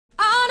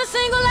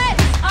single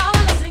ladies, all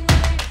the single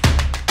ladies.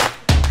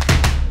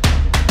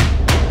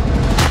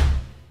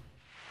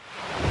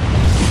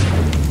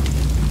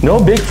 No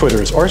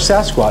Bigfooters or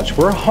Sasquatch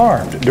were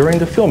harmed during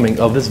the filming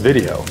of this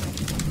video.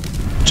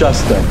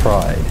 Just their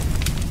pride.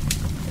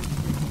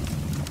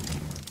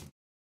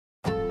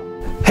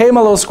 Hey my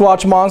little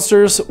Squatch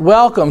monsters,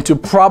 welcome to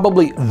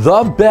probably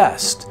the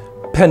best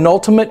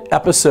penultimate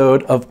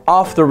episode of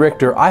Off the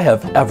Rictor I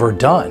have ever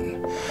done.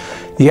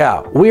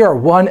 Yeah, we are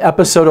one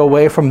episode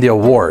away from the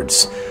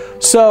awards.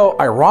 So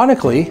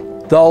ironically,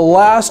 the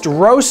last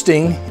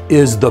roasting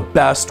is the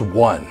best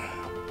one.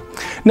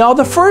 Now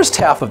the first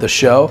half of the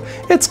show,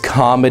 it's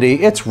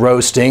comedy, it's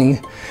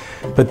roasting,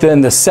 but then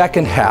the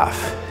second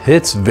half,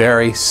 it's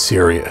very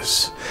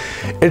serious.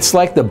 It's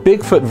like the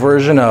Bigfoot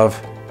version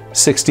of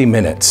 60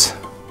 Minutes.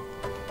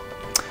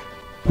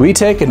 We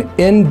take an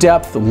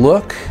in-depth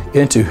look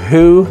into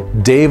who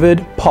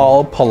David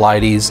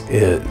Paulides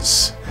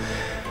is.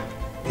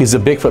 He's a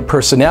Bigfoot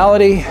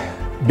personality,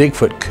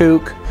 Bigfoot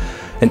kook,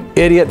 an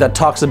idiot that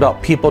talks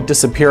about people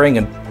disappearing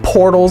in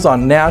portals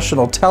on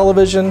national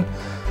television,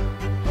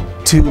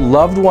 to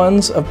loved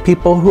ones of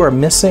people who are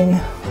missing.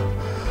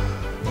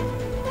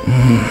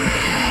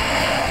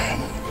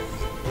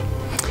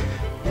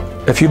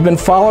 If you've been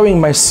following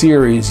my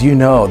series, you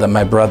know that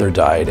my brother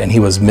died and he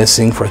was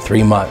missing for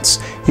 3 months.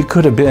 He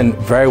could have been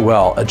very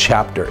well a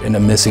chapter in a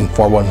missing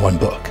 411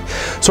 book.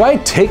 So I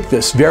take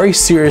this very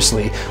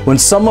seriously when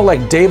someone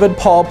like David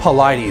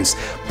Paulides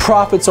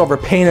profits over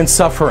pain and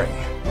suffering.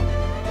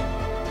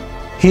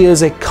 He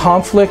is a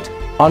conflict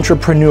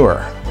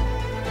entrepreneur.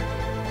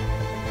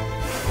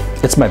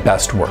 It's my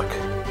best work.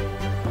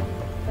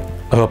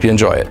 I hope you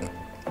enjoy it.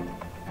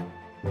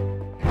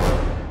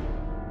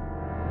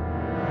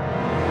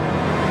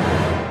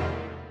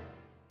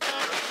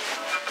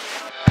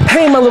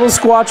 Hey my little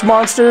Squatch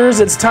monsters,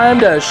 it's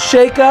time to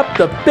shake up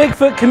the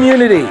Bigfoot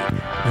community.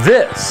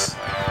 This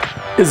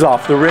is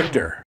Off the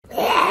Rictor.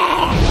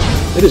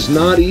 It is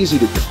not easy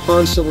to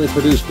constantly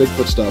produce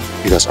Bigfoot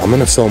stuff. Because I'm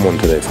gonna film one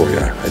today for you,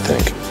 I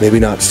think. Maybe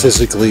not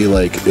physically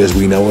like as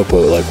we know it,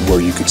 but like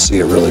where you could see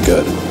it really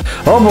good.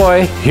 Oh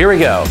boy, here we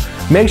go.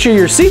 Make sure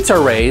your seats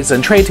are raised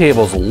and tray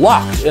tables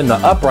locked in the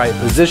upright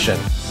position.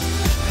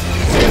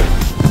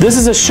 This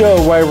is a show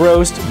where I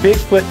roast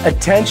Bigfoot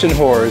attention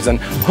whores and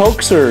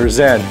hoaxers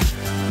and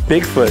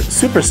Bigfoot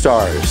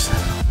superstars.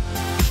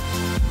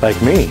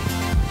 Like me.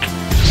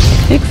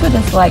 Bigfoot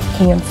is like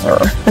cancer,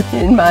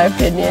 in my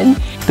opinion.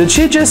 Did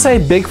she just say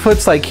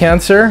Bigfoot's like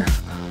cancer?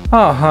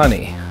 Oh,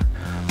 honey.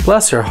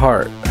 Bless her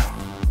heart.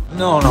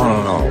 No.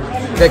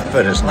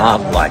 Bigfoot is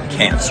not like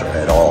cancer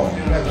at all.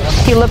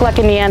 He looked like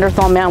a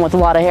Neanderthal man with a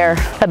lot of hair.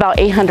 About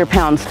 800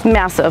 pounds.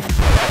 Massive.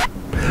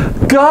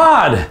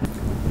 God!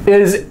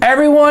 Is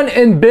everyone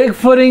in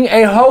Bigfooting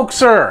a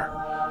hoaxer?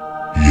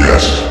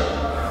 Yes.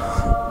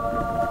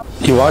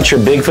 You want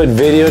your Bigfoot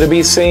video to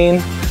be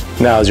seen?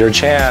 Now's your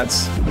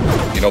chance.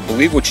 You know,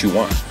 believe what you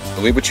want.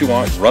 Believe what you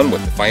want, run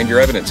with it. Find your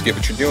evidence, get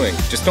what you're doing.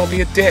 Just don't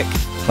be a dick.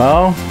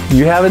 Well,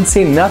 you haven't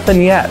seen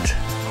nothing yet.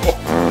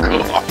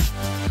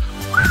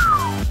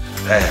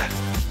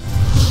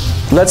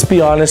 Let's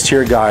be honest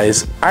here,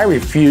 guys. I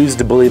refuse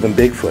to believe in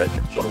Bigfoot.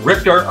 So,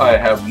 Rictor, I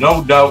have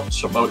no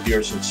doubts about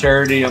your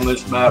sincerity in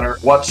this matter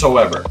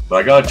whatsoever. But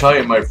I gotta tell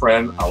you, my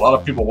friend, a lot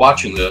of people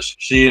watching this,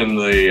 seeing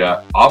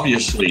the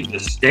obviously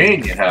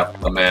disdain you have for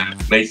the man,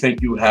 may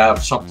think you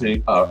have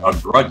something, a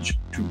grudge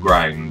to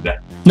grind.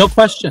 No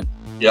question.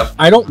 Yep.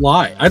 I don't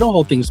lie. I don't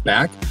hold things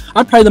back.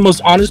 I'm probably the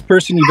most honest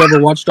person you've ever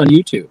watched on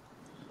YouTube.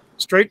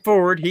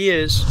 Straightforward, he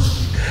is.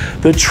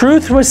 The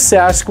truth with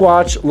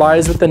Sasquatch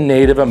lies with the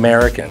Native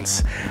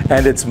Americans,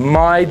 and it's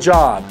my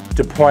job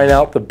to point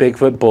out the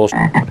Bigfoot bullshit.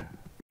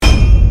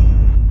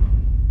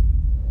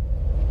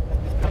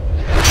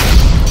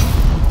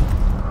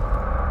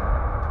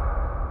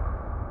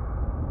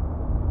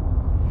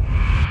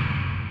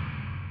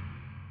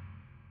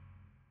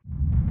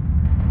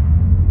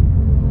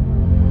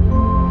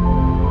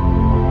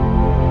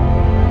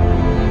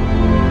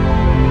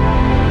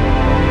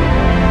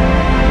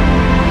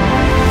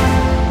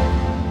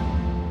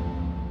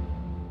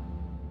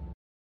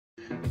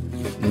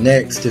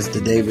 Next is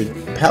the David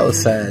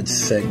Paulides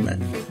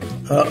segment.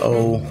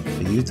 Uh-oh,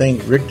 do you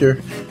think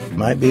Rictor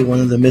might be one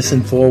of the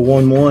missing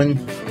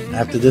 411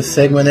 after this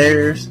segment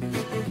airs?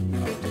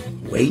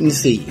 Wait and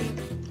see.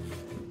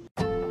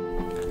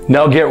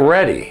 Now get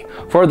ready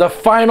for the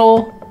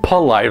final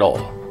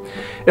Paulides.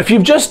 If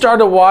you've just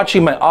started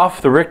watching my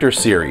Off the Rictor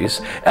series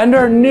and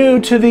are new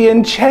to the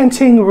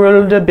enchanting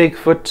world of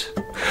Bigfoot,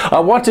 I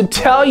want to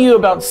tell you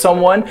about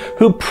someone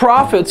who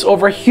profits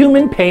over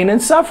human pain and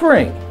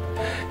suffering.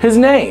 His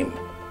name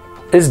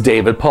is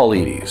David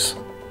Paulides.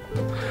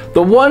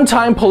 The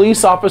one-time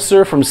police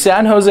officer from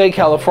San Jose,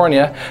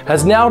 California,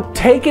 has now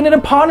taken it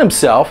upon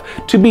himself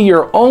to be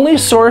your only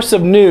source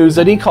of news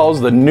that he calls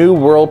the New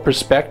World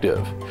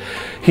Perspective.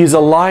 He's a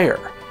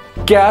liar,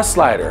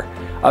 gaslighter,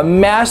 a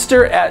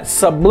master at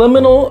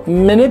subliminal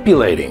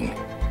manipulating,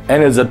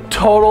 and is a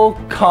total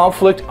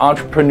conflict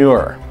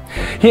entrepreneur.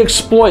 He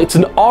exploits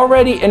an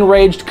already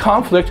enraged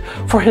conflict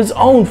for his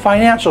own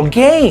financial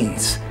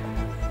gains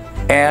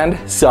and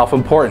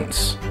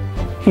self-importance.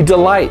 He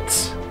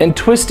delights in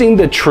twisting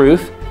the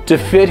truth to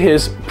fit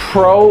his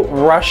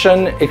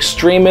pro-Russian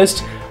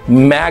extremist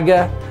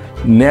MAGA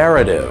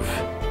narrative,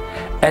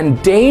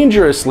 and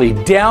dangerously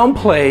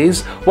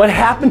downplays what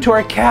happened to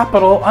our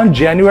capital on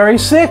January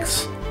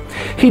 6th.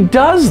 He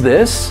does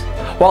this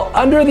while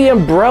under the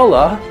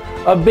umbrella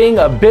of being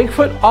a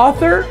Bigfoot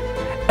author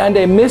and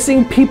a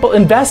missing people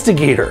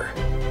investigator.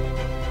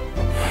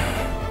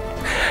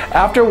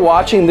 After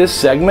watching this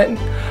segment,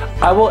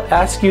 I will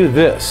ask you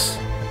this: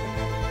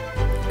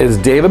 is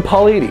David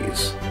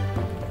Paulides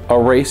a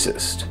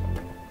racist?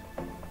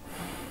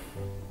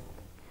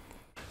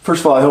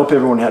 First of all, I hope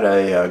everyone had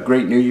a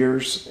great New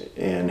Year's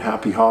and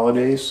happy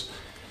holidays.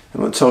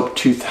 And let's hope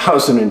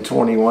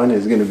 2021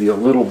 is going to be a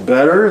little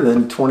better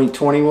than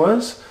 2020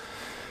 was.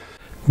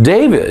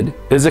 David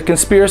is a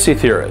conspiracy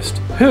theorist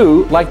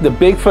who, like the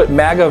Bigfoot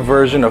MAGA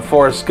version of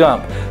Forrest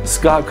Gump,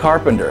 Scott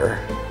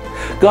Carpenter,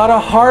 got a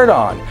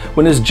hard-on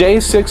when his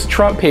J6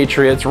 Trump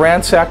patriots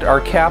ransacked our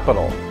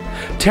Capitol,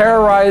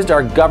 terrorized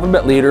our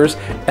government leaders,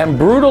 and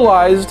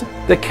brutalized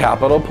the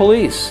Capitol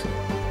Police.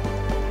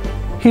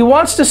 He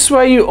wants to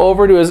sway you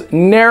over to his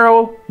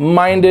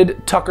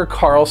narrow-minded Tucker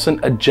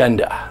Carlson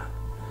agenda.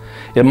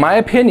 In my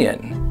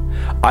opinion,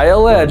 I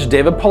allege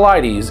David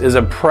Paulides is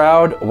a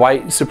proud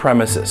white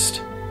supremacist.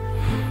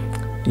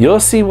 You'll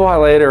see why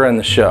later in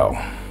the show.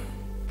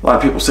 A lot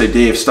of people say,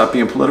 Dave, stop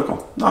being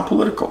political. Not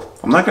political.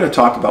 I'm not going to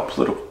talk about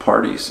political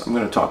parties. I'm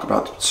going to talk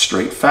about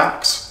straight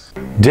facts.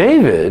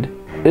 David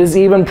is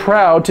even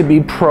proud to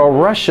be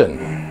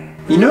pro-Russian.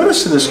 You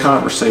notice in this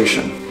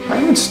conversation, I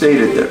haven't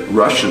stated that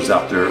Russia's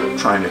out there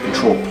trying to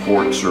control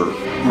ports or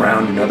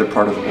ground in other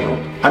part of the world.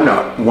 I'm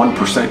not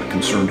 1%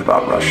 concerned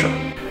about Russia.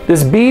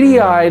 This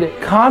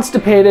beady-eyed,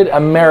 constipated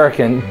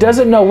American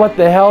doesn't know what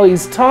the hell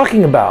he's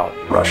talking about.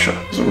 Russia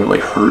doesn't really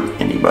hurt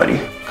anybody.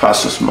 It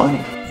costs us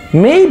money.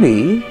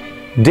 Maybe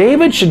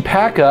David should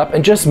pack up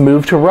and just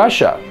move to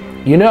Russia.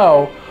 You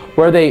know,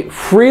 where they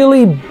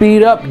freely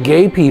beat up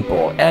gay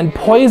people and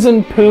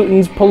poison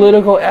Putin's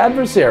political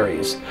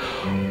adversaries.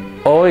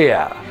 Oh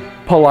yeah.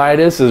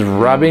 Paulides is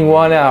rubbing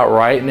one out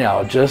right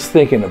now, just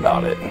thinking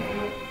about it.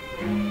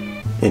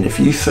 And if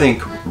you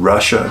think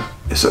Russia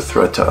is a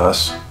threat to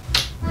us,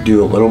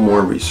 do a little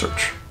more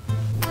research.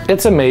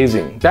 It's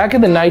amazing. Back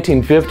in the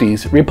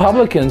 1950s,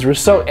 Republicans were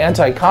so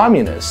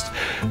anti-communist,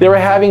 they were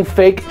having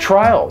fake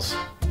trials.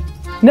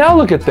 Now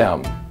look at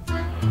them.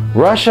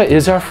 Russia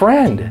is our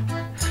friend.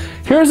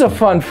 Here's a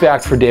fun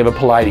fact for David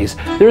Paulides.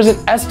 There's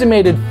an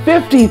estimated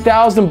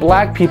 50,000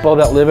 black people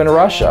that live in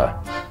Russia.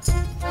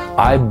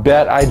 I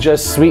bet I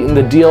just sweetened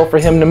the deal for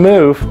him to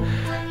move.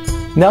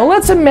 Now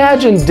let's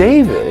imagine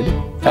David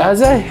as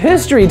a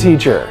history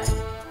teacher.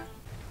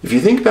 If you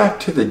think back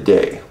to the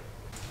day,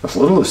 as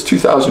little as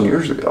 2,000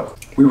 years ago,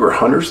 we were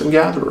hunters and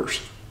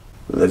gatherers.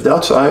 We lived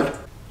outside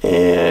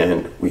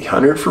and we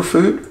hunted for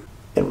food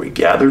and we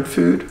gathered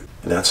food,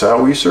 and that's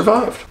how we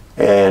survived.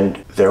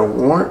 And there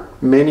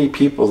weren't many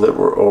people that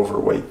were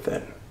overweight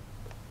then.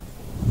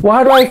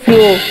 Why do I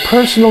feel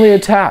personally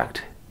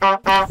attacked?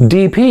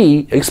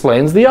 DP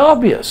explains the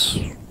obvious.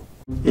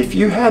 If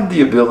you had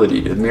the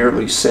ability to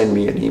merely send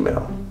me an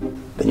email,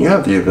 then you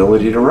have the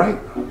ability to write.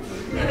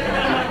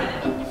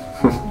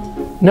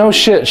 No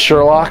shit,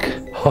 Sherlock.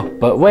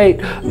 But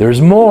wait, there's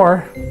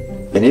more.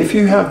 And if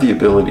you have the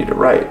ability to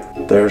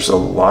write, there's a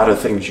lot of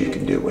things you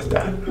can do with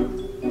that.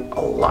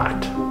 A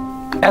lot.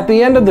 At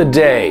the end of the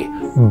day,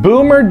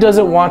 Boomer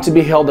doesn't want to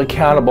be held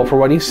accountable for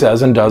what he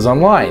says and does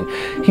online.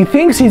 He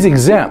thinks he's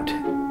exempt.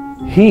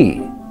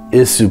 He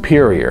is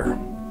superior.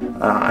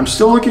 I'm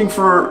still looking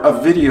for a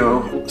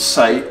video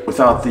site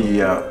without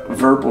the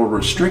verbal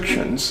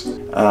restrictions,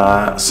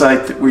 a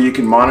site where you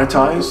can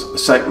monetize, a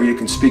site where you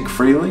can speak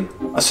freely,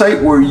 a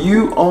site where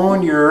you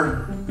own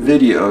your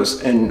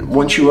videos, and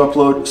once you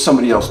upload,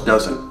 somebody else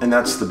doesn't, and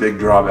that's the big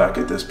drawback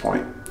at this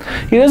point.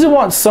 He doesn't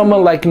want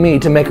someone like me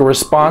to make a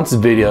response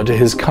video to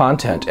his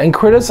content and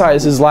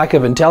criticize his lack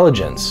of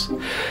intelligence.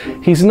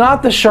 He's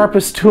not the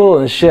sharpest tool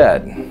in the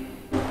shed.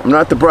 I'm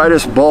not the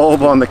brightest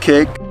bulb on the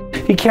cake.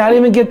 He can't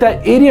even get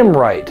that idiom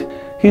right.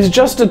 He's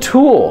just a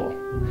tool.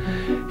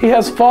 He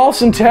has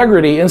false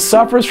integrity and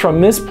suffers from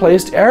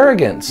misplaced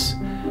arrogance.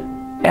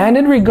 And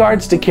in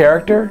regards to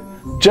character,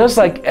 just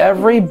like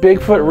every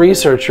Bigfoot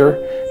researcher,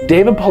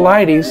 David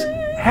Paulides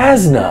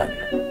has none.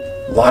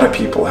 A lot of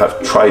people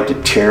have tried to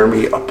tear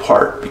me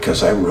apart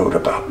because I wrote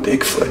about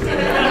Bigfoot.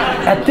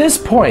 At this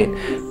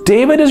point,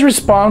 David is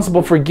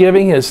responsible for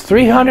giving his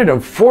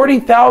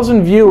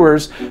 340,000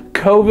 viewers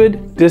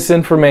COVID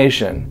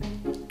disinformation.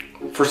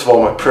 First of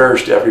all, my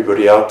prayers to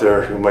everybody out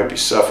there who might be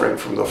suffering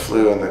from the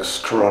flu and this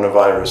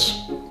coronavirus.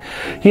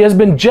 He has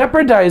been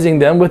jeopardizing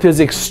them with his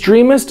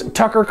extremist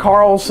Tucker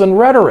Carlson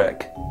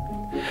rhetoric.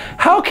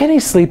 How can he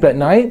sleep at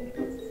night?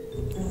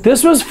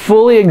 This was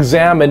fully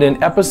examined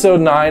in episode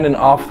 9 in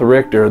Off the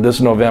Rictor this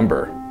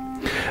November.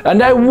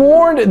 And I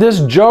warned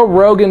this Joe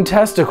Rogan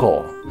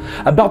testicle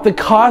about the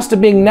cost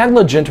of being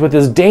negligent with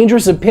his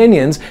dangerous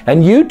opinions,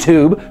 and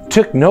YouTube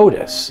took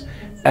notice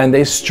and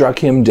they struck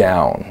him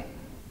down.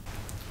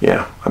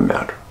 Yeah, I'm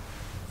mad.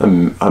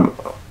 I'm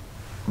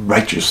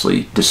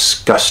righteously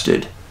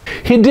disgusted.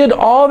 He did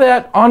all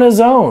that on his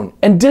own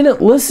and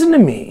didn't listen to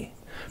me.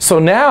 So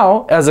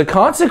now, as a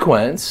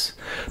consequence,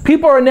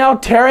 people are now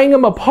tearing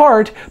him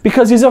apart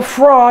because he's a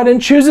fraud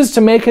and chooses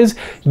to make his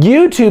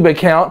YouTube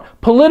account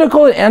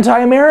political and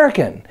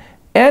anti-American,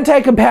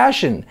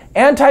 anti-compassion,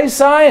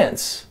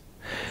 anti-science.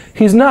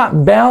 He's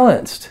not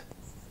balanced.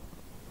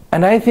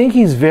 And I think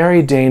he's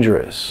very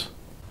dangerous.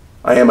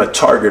 I am a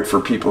target for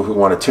people who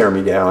want to tear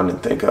me down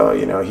and think, oh,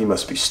 you know, he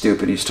must be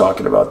stupid, he's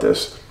talking about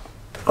this.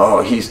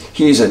 Oh,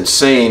 he's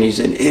insane, he's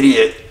an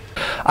idiot.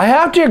 I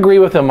have to agree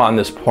with him on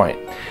this point.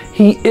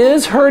 He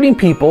is hurting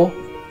people,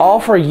 all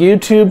for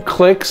YouTube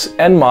clicks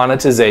and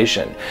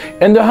monetization.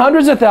 And the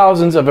hundreds of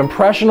thousands of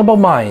impressionable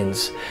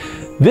minds,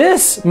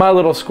 this, my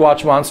little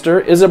Squatch monster,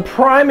 is a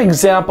prime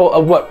example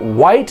of what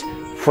white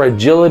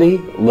fragility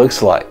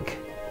looks like.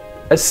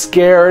 A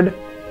scared,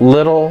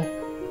 little,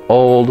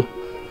 old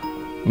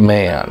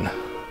man.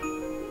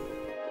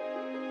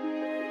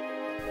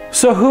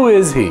 So who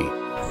is he?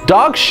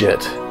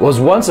 Dogshit was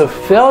once a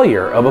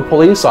failure of a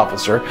police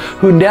officer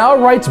who now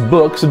writes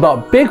books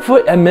about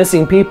Bigfoot and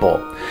missing people.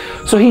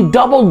 So he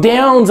doubled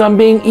down on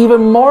being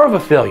even more of a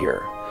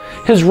failure.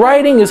 His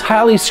writing is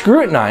highly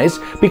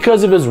scrutinized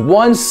because of his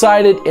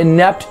one-sided,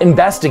 inept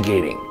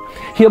investigating.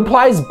 He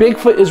implies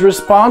Bigfoot is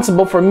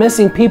responsible for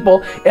missing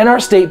people in our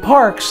state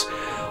parks,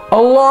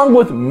 along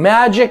with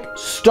magic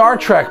Star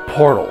Trek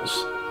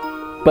portals,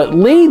 but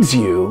leads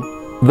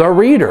you, the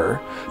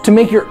reader, to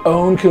make your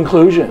own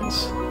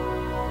conclusions.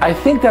 I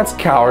think that's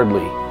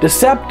cowardly,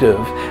 deceptive,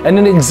 and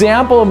an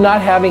example of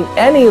not having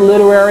any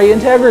literary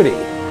integrity.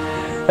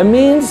 It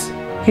means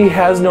he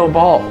has no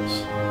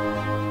balls.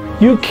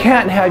 You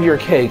can't have your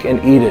cake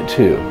and eat it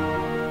too.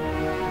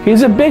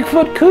 He's a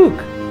Bigfoot kook,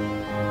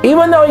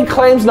 even though he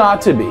claims not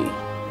to be.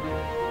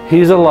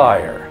 He's a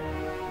liar,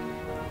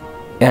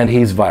 and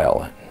he's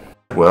violent.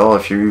 Well,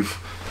 if you've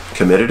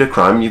committed a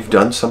crime, you've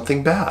done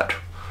something bad.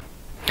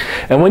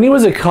 And when he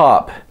was a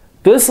cop,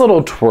 this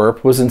little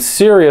twerp was in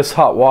serious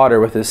hot water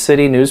with his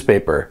city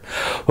newspaper.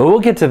 But we'll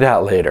get to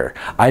that later.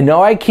 I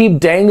know I keep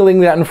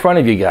dangling that in front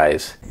of you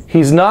guys.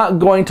 He's not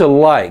going to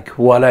like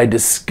what I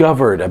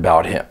discovered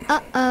about him.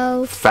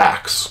 Uh-oh.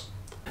 Facts.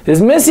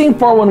 His missing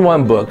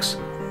 411 books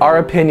are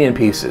opinion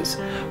pieces,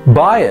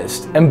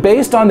 biased and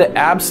based on the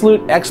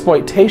absolute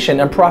exploitation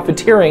and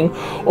profiteering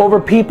over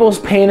people's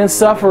pain and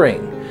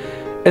suffering.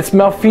 It's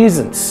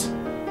malfeasance.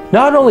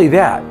 Not only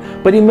that,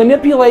 but he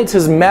manipulates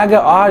his MAGA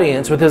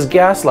audience with his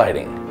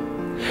gaslighting.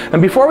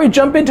 And before we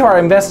jump into our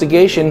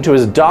investigation into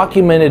his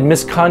documented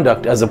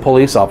misconduct as a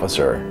police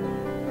officer,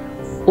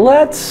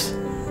 let's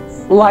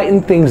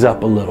lighten things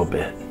up a little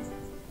bit.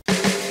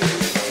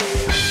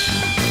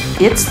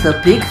 It's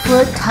the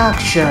Bigfoot Talk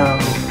Show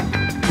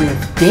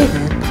with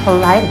David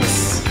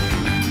Paulides.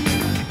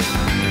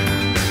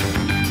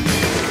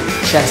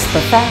 Just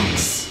the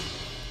facts.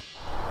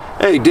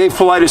 Hey, Dave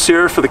Paulides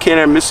here for the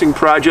Canine Missing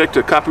Project,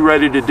 a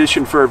copyrighted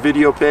edition for our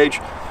video page.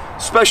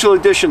 Special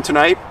edition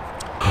tonight.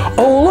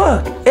 Oh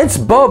look, it's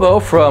Bobo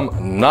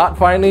from Not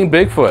Finding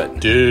Bigfoot.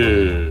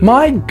 Dude.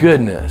 My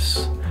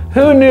goodness.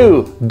 Who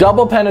knew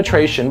double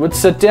penetration would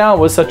sit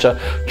down with such a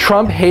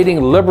Trump-hating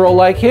liberal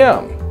like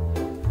him?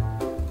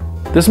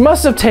 This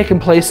must have taken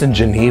place in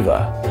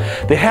Geneva.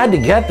 They had to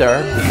get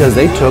there because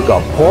they took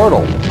a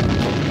portal.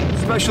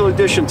 Special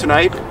edition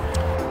tonight,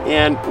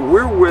 and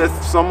we're with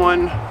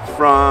someone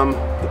from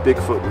the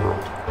Bigfoot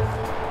world.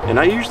 And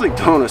I usually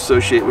don't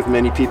associate with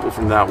many people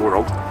from that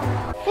world.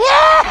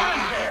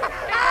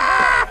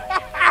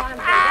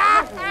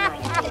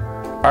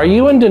 Are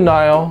you in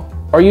denial?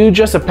 Or are you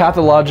just a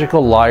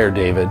pathological liar,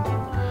 David?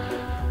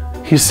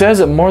 He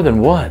says it more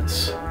than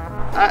once.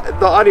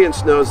 The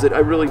audience knows that I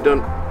really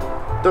don't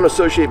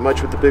associate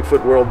much with the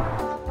Bigfoot world.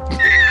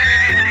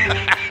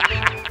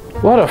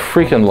 What a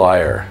freaking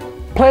liar.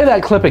 Play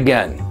that clip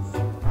again.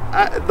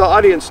 The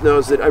audience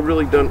knows that I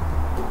really don't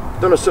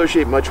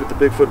associate much with the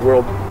Bigfoot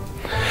world.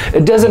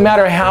 It doesn't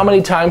matter how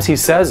many times he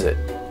says it.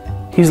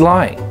 He's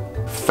lying.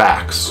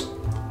 Facts.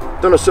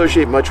 Don't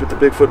associate much with the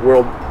Bigfoot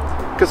world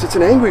because it's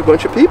an angry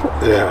bunch of people.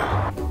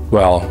 Yeah.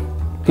 Well,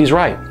 he's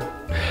right.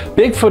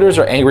 Bigfooters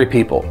are angry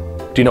people.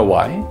 Do you know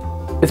why?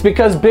 It's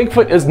because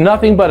Bigfoot is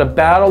nothing but a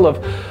battle of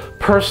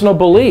personal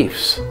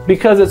beliefs,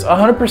 because it's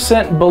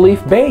 100%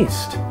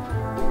 belief-based.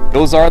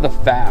 Those are the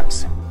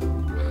facts.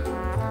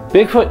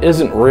 Bigfoot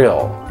isn't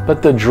real,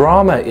 but the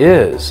drama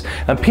is.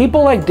 And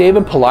people like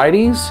David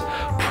Paulides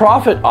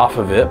profit off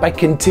of it by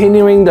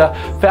continuing the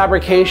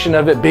fabrication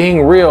of it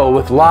being real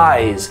with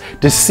lies,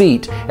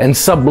 deceit, and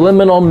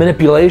subliminal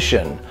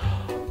manipulation,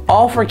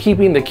 all for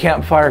keeping the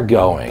campfire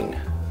going.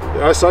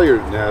 Yeah, I saw your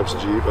Nabs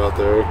Jeep out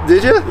there.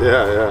 Did you?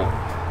 Yeah,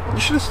 yeah. You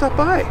should have stopped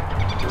by.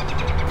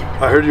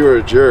 I heard you were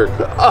a jerk.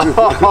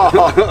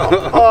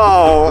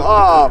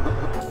 Oh.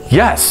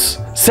 Yes,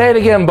 say it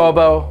again,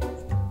 Bobo.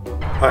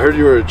 I heard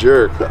you were a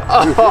jerk.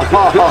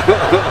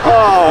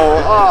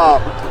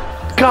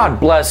 God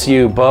bless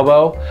you,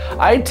 Bobo.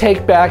 I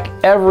take back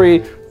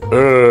every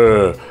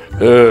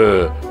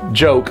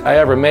joke I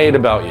ever made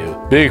about you.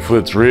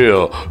 Bigfoot's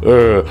real.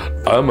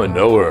 I'm a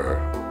knower.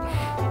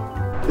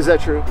 Is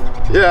that true?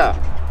 Yeah.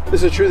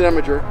 Is it true that I'm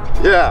a jerk?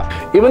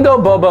 Yeah. Even though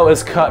Bobo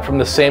is cut from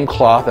the same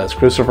cloth as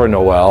Christopher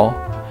Noel,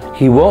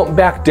 he won't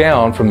back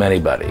down from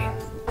anybody.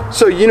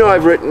 So you know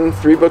I've written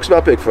 3 books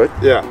about Bigfoot.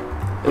 Yeah.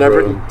 And I've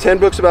written 10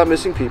 books about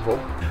missing people.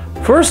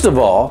 First of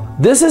all,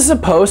 this is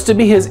supposed to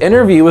be his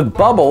interview with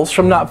Bubbles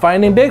from Not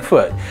Finding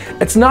Bigfoot.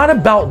 It's not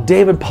about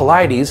David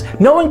Paulides.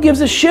 No one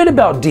gives a shit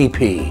about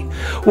DP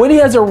when he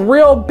has a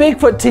real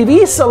Bigfoot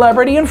TV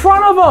celebrity in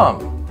front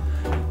of him.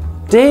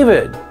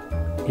 David,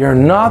 you're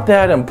not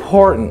that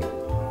important.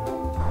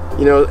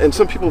 You know, and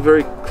some people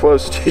very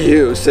close to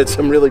you said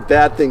some really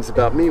bad things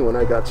about me when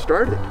I got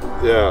started.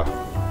 Yeah.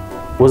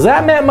 Was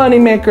that Matt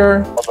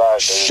Moneymaker?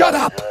 Shut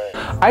up!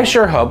 I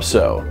sure hope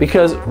so,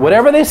 because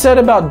whatever they said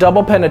about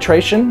double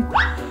penetration,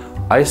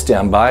 I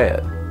stand by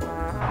it.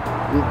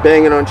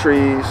 Banging on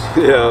trees.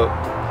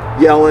 Yeah.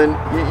 Yelling.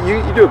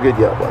 You do a good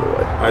yell, by the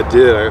way. I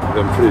did.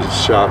 I'm pretty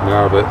shot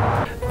now, but...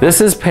 This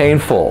is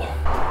painful.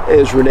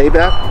 Is Renee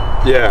back?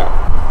 Yeah.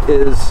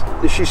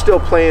 Is she still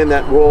playing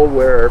that role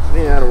where,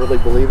 I don't really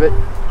believe it?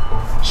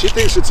 She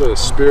thinks it's a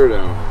spirit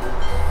animal.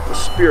 A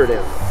spirit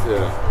animal?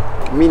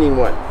 Yeah. Meaning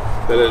what?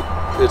 That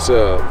it's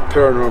a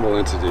paranormal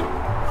entity.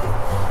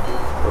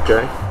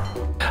 Okay.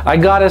 I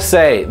gotta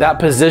say, that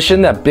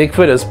position that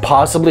Bigfoot is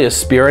possibly a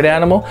spirit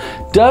animal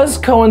does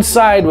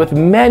coincide with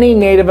many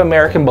Native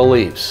American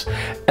beliefs.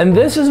 And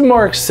this is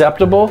more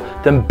acceptable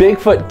than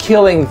Bigfoot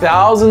killing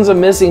thousands of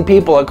missing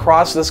people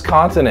across this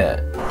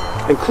continent.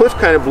 And Cliff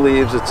kind of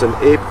believes it's an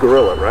ape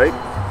gorilla, right?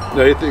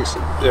 No, he thinks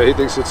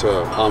it's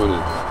a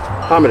hominid.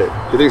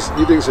 Hominid?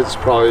 He thinks it's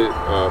probably,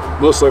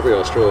 most likely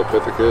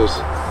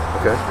Australopithecus.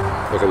 Okay.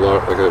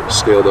 Like a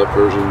scaled up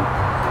version.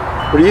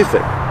 What do you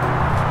think?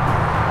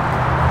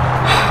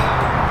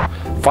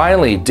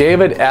 Finally,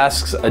 David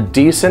asks a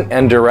decent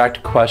and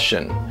direct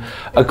question.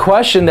 A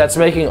question that's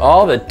making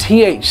all the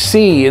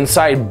THC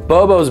inside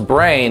Bobo's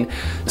brain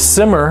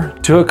simmer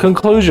to a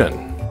conclusion.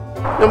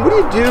 Now, what do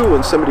you do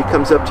when somebody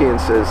comes up to you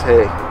and says,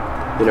 hey,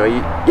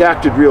 you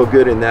acted real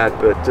good in that,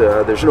 but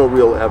there's no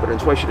real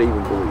evidence. Why should I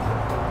even believe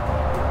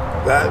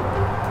that?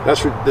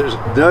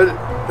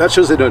 That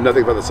shows they know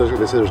nothing about the subject.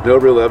 They say there's no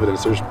real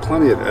evidence. There's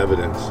plenty of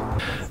evidence.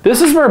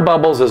 This is where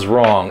Bubbles is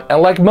wrong,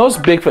 and like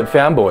most Bigfoot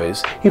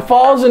fanboys, he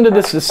falls into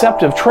this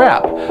deceptive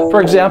trap. For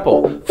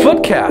example,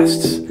 foot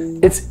casts.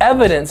 It's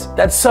evidence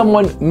that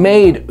someone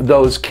made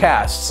those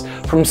casts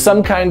from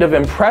some kind of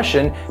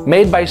impression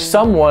made by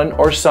someone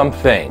or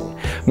something.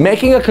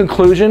 Making a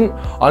conclusion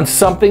on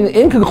something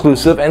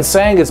inconclusive and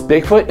saying it's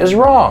Bigfoot is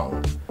wrong.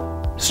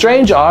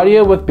 Strange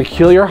audio with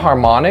peculiar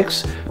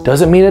harmonics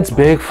doesn't mean it's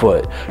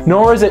Bigfoot,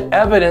 nor is it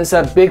evidence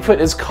that Bigfoot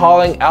is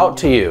calling out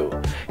to you.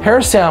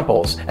 Hair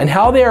samples and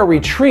how they are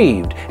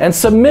retrieved and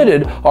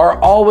submitted are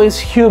always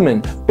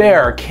human,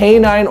 bear,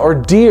 canine, or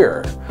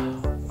deer.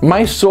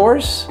 My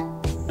source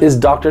is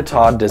Dr.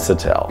 Todd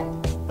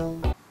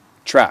Disotell.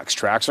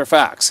 Tracks are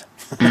facts.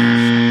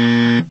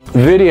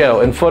 Video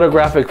and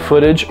photographic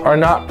footage are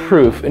not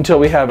proof until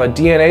we have a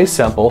DNA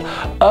sample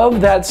of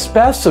that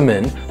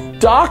specimen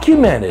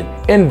documented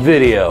in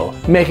video,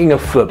 making a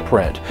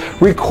footprint,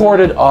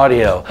 recorded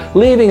audio,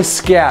 leaving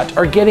scat,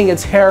 or getting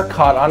its hair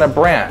caught on a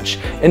branch.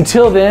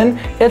 Until then,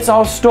 it's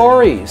all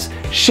stories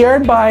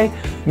shared by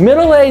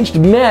middle-aged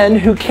men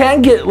who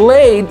can't get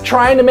laid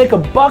trying to make a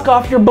buck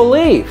off your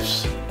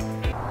beliefs.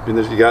 And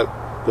you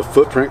got the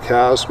footprint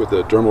cast with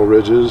the dermal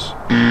ridges.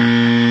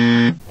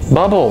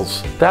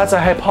 Bubbles, that's a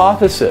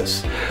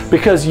hypothesis,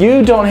 because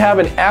you don't have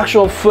an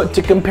actual foot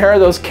to compare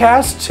those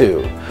casts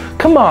to.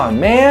 Come on,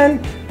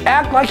 man.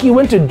 Act like you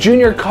went to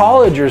junior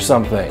college or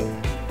something.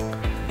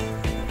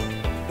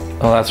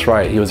 Oh, that's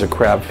right. He was a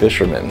crab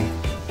fisherman.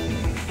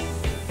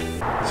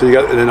 So you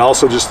got, and then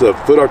also just the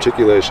foot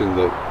articulation,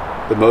 the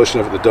motion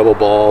of the double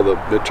ball, the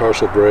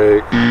mid-tarsal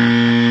break.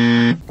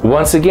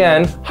 Once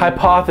again,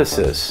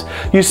 hypothesis.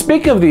 You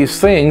speak of these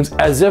things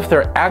as if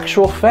they're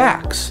actual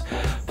facts.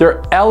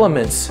 They're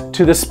elements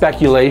to the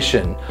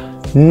speculation,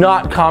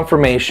 not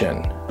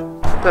confirmation.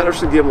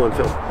 Patterson-Gimlin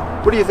film.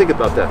 What do you think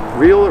about that?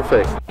 Real or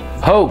fake?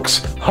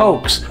 Hoax,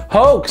 hoax,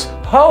 hoax,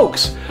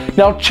 hoax.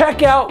 Now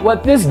check out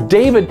what this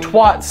David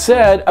twat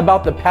said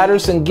about the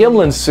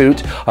Patterson-Gimlin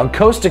suit on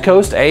Coast to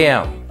Coast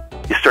AM.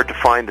 You start to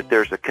find that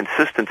there's a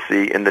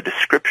consistency in the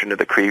description of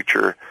the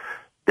creature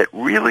that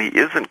really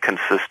isn't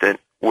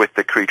consistent with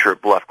the creature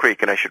at Bluff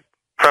Creek. And I should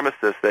premise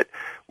this, that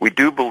we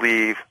do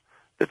believe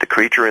that the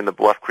creature in the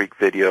Bluff Creek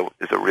video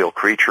is a real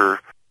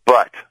creature,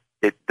 but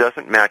it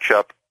doesn't match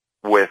up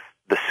with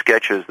the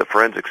sketches, the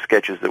forensic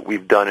sketches that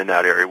we've done in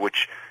that area,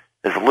 which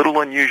is a little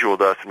unusual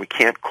to us, and we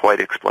can't quite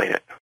explain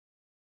it.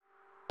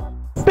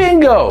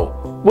 Bingo!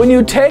 When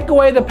you take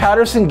away the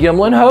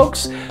Patterson-Gimlin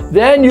hoax,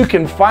 then you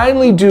can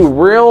finally do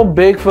real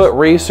Bigfoot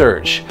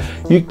research.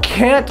 You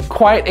can't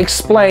quite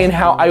explain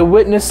how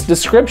eyewitness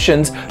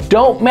descriptions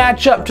don't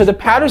match up to the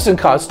Patterson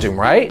costume,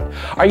 right?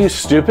 Are you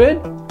stupid?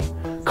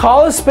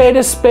 Call a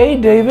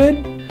spade,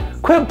 David.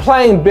 Quit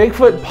playing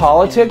Bigfoot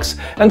politics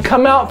and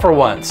come out for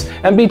once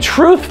and be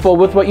truthful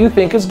with what you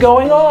think is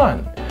going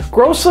on.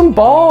 Grow some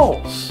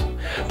balls.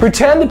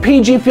 Pretend the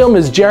PG film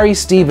is Jerry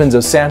Stevens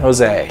of San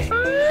Jose.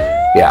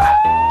 Yeah,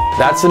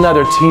 that's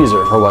another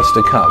teaser for what's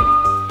to come.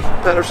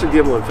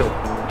 Patterson-Gimlin film.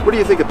 What do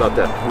you think about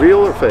that? Real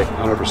or fake?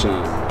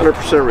 100%.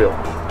 100% real.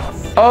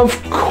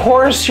 Of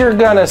course you're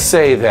gonna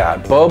say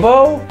that,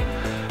 Bobo.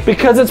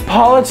 Because it's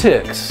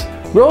politics.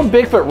 Real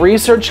Bigfoot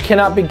research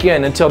cannot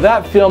begin until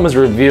that film is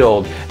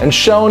revealed and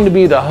shown to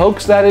be the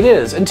hoax that it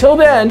is. Until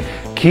then,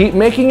 keep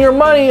making your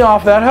money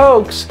off that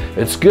hoax.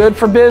 It's good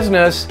for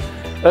business.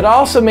 It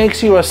also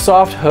makes you a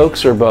soft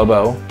hoaxer,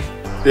 Bobo.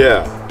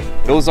 Yeah.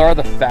 Those are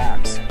the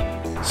facts.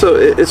 So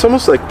it's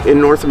almost like in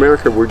North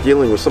America we're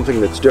dealing with something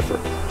that's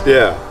different.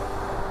 Yeah.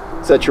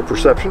 Is that your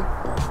perception?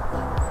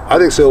 I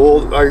think so.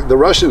 Well, the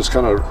Russians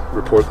kind of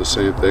report the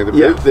same thing.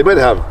 They might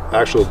have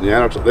actual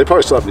Neanderthals. They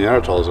probably still have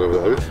Neanderthals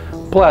over there.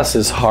 Bless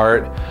his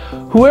heart.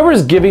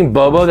 Whoever's giving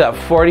Bobo that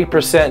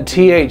 40%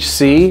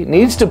 THC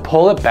needs to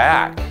pull it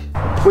back.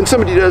 When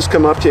somebody does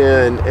come up to you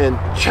and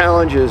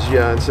challenges you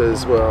and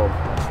says, well,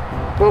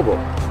 Bobo,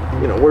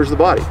 you know, where's the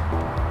body?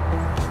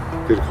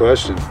 Good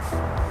question.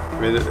 I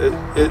mean,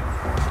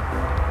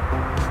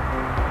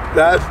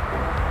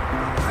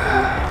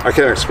 I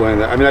can't explain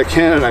that. I mean, I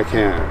can and I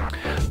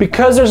can't.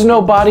 Because there's no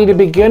body to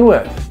begin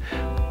with.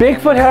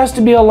 Bigfoot has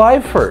to be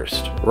alive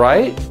first,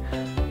 right?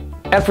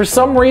 And for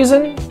some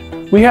reason,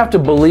 we have to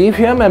believe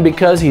him, and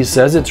because he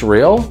says it's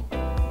real?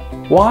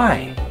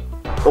 Why?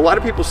 A lot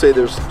of people say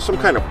there's some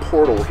kind of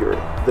portal here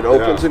that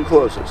opens and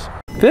closes.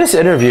 This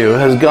interview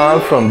has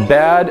gone from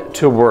bad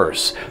to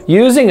worse.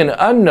 Using an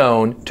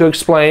unknown to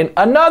explain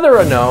another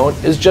unknown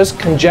is just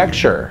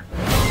conjecture.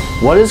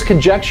 What is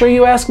conjecture,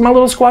 you ask, my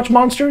little Squatch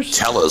monsters?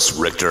 Tell us,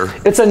 Rictor.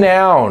 It's a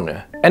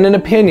noun and an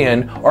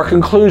opinion or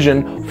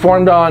conclusion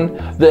formed on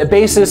the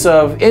basis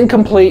of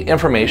incomplete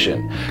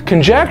information.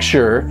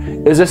 Conjecture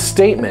is a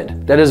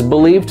statement that is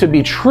believed to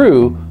be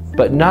true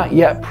but not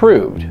yet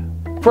proved.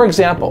 For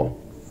example,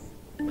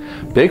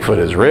 Bigfoot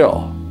is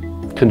real.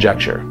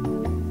 Conjecture.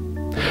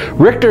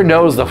 Rictor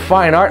knows the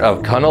fine art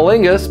of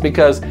cunnilingus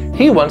because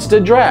he wants to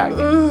drag.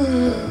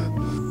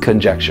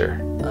 Conjecture.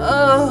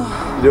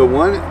 You know,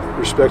 one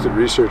respected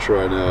researcher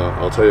I know,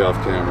 I'll tell you off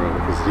camera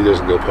because he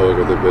doesn't go public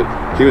with it,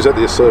 but he was at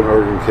the Southern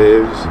Oregon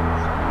Caves,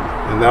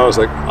 and that was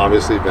like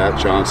obviously Matt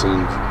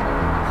Johnson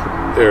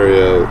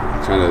area,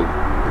 kind of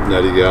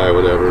nutty guy,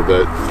 whatever,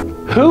 but...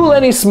 Who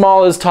Lenny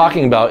Small is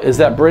talking about is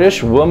that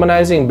British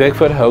womanizing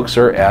Bigfoot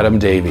hoaxer Adam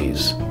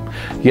Davies.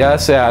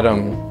 Yes,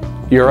 Adam,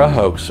 you're a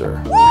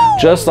hoaxer,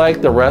 just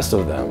like the rest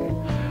of them.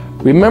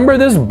 Remember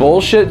this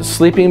bullshit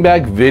sleeping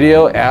bag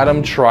video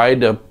Adam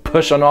tried to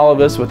push on all of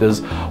us with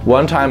his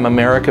one-time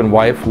American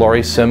wife,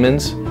 Lori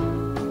Simmons?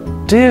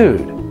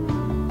 Dude,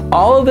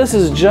 all of this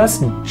is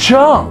just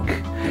junk.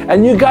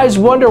 And you guys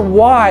wonder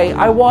why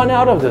I want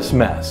out of this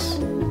mess.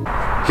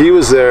 He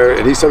was there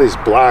and he saw these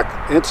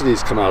black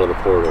entities come out of the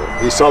portal.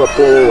 He saw the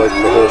portal, like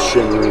the whole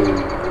shimmering,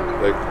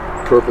 like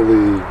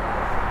purpley,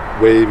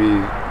 wavy,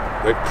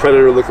 like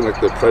Predator, looking like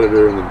the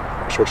Predator in the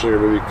Schwarzenegger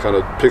movie, kind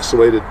of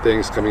pixelated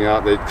things coming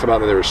out. They'd come out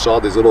and they were saw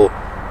these little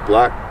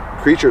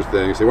black creature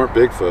things. They weren't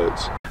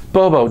Bigfoots.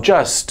 Bobo,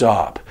 just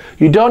stop.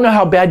 You don't know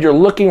how bad you're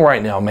looking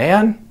right now,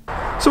 man.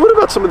 So what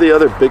about some of the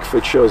other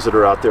Bigfoot shows that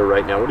are out there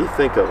right now? What do you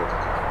think of them?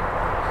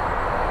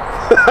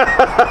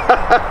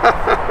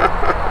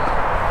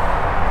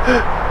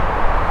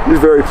 You're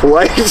very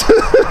polite.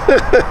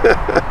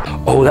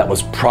 Oh, that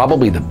was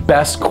probably the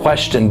best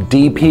question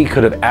DP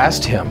could have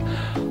asked him.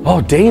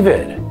 Oh,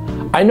 David,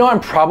 I know I'm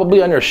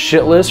probably on your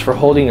shit list for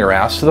holding your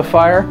ass to the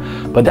fire,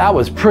 but that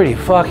was pretty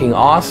fucking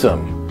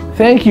awesome.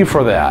 Thank you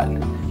for that.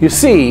 You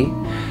see,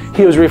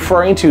 he was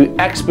referring to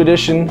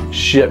Expedition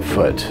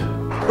Shitfoot.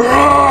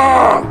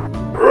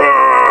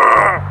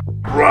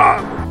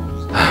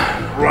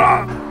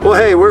 Well,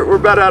 hey, we're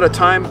about out of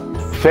time.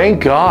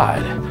 Thank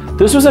God.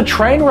 This was a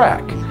train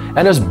wreck.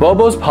 And as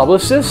Bobo's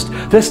publicist,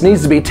 this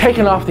needs to be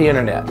taken off the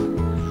internet.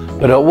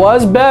 But it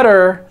was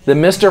better than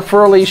Mr.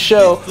 Furley's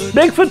show,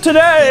 Bigfoot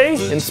Today,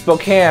 in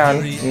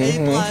Spokane.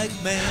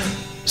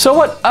 So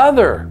what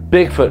other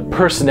Bigfoot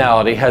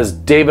personality has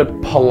David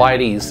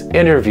Paulides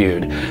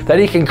interviewed that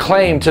he can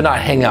claim to not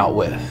hang out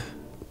with?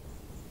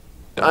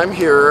 I'm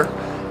here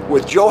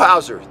with Joe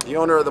Hauser, the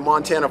owner of the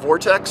Montana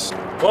Vortex.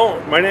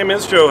 Well, my name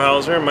is Joe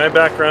Hauser. My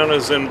background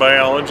is in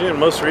biology and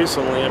most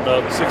recently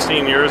about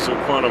 16 years of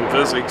quantum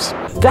physics.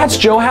 That's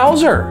Joe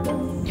Hauser.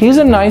 He's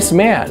a nice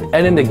man,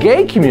 and in the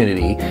gay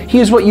community,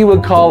 he's what you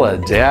would call a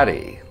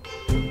daddy.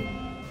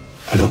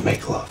 I don't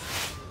make love.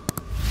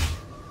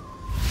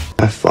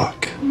 I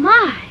fuck.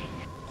 My.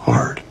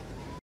 Hard.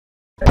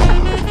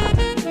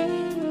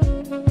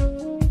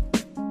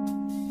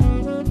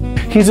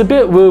 He's a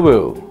bit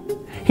woo-woo.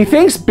 He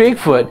thinks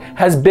Bigfoot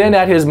has been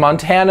at his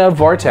Montana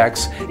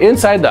vortex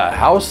inside the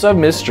House of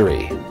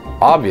Mystery,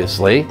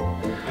 obviously,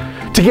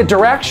 to get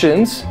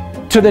directions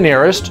to the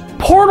nearest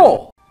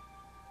portal.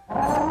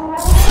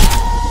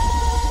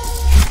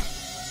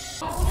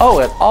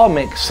 Oh, it all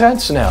makes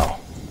sense now.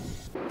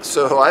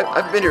 So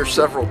I've been here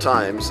several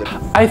times.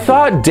 I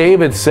thought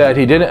David said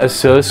he didn't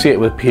associate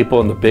with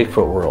people in the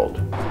Bigfoot world.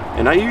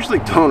 And I usually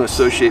don't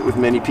associate with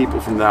many people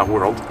from that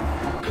world.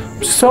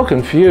 I'm so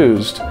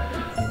confused.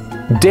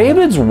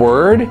 David's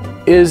word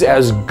is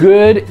as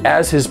good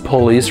as his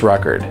police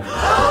record.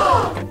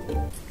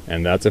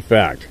 And that's a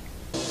fact.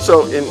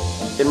 So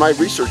in my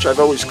research, I've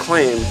always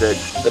claimed that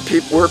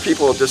where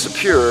people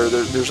disappear,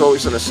 there's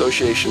always an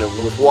association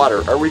with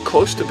water. Are we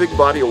close to a big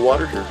body of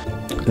water here?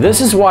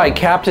 This is why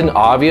Captain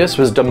Obvious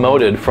was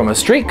demoted from a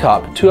street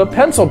cop to a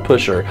pencil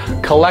pusher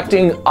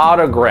collecting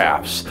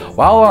autographs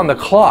while on the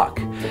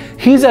clock.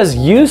 He's as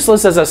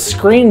useless as a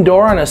screen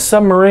door on a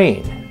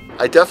submarine.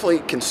 I definitely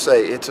can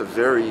say it's a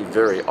very,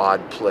 very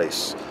odd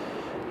place.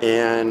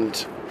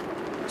 And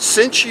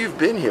since you've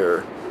been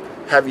here,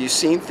 have you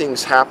seen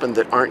things happen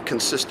that aren't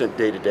consistent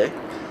day to day?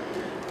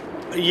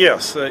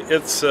 Yes,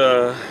 it's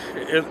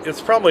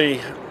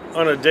probably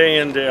on a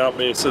day in, day out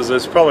basis.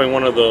 It's probably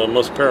one of the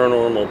most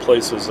paranormal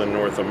places in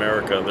North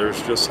America.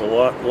 There's just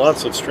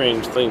lots of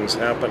strange things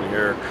happen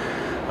here,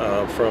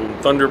 from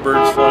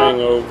thunderbirds flying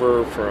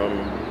over, from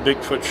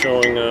Bigfoot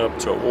showing up,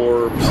 to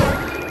orbs,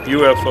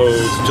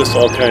 UFOs, just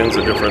all kinds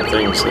of different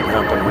things that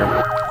happen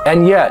here.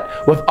 And yet,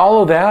 with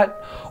all of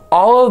that,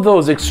 all of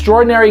those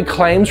extraordinary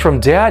claims from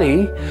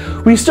Daddy,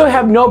 we still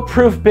have no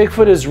proof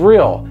Bigfoot is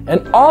real.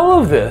 And all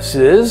of this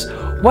is,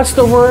 what's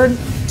the word?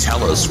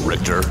 Tell us,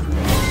 Rictor.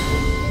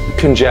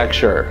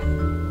 Conjecture.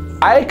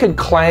 I could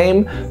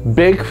claim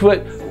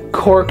Bigfoot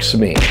corks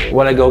me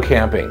when I go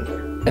camping.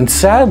 And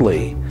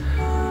sadly,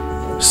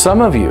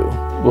 some of you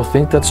will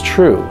think that's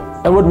true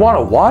and would want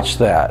to watch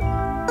that.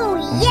 Oh,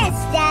 yes,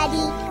 Daddy.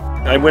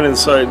 I went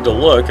inside to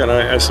look, and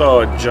I saw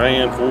a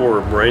giant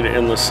orb right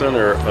in the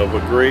center of a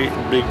great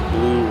big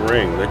blue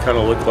ring that kind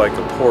of looked like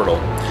a portal.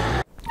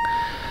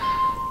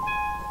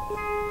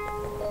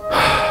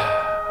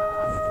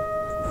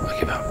 I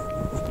give up.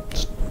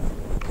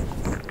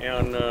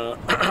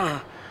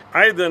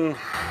 And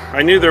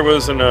I knew there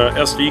was an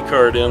SD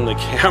card in the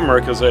camera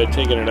because I had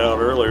taken it out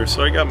earlier,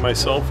 so I got my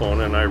cell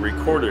phone and I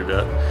recorded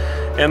it.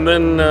 And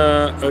then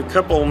a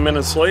couple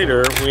minutes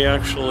later, we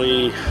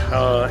actually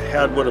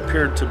had what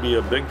appeared to be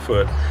a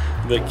Bigfoot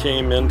that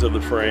came into the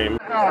frame.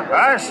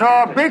 I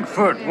saw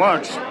Bigfoot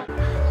once.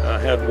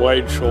 Had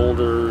wide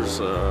shoulders,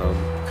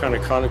 kind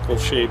of conical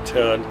shaped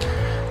head,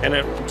 and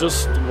it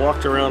just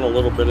walked around a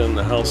little bit in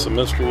the House of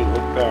Mystery,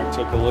 looked back,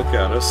 took a look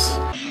at us.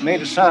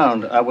 Made a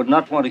sound I would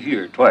not want to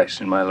hear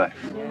twice in my life.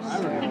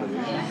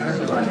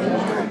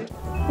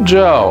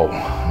 Joe.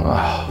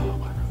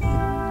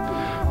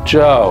 Oh.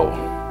 Joe.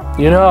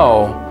 You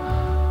know,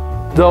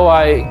 though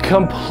I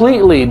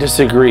completely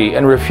disagree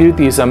and refute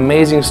these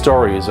amazing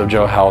stories of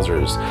Joe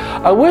Hauser's,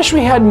 I wish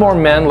we had more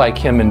men like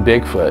him in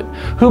Bigfoot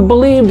who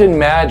believed in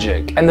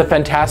magic and the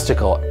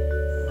fantastical.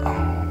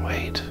 Oh,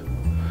 wait.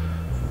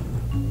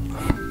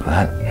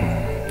 That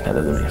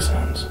doesn't make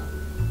sense.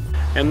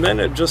 And then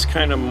it just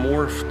kind of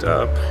morphed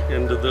up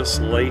into this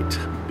light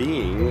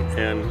being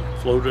and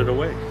floated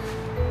away.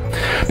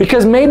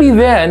 Because maybe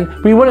then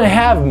we wouldn't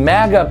have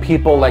MAGA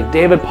people like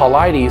David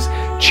Paulides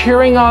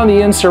cheering on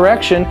the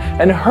insurrection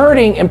and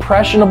hurting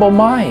impressionable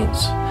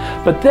minds.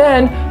 But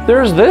then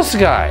there's this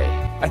guy.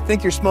 I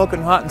think you're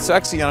smoking hot and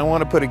sexy and I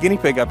want to put a guinea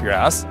pig up your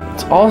ass.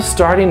 It's all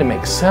starting to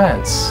make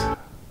sense.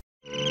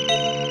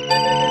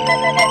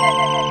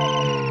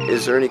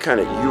 Is there any kind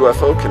of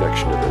UFO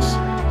connection to this?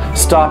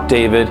 Stop,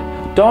 David.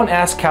 Don't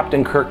ask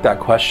Captain Kirk that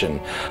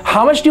question.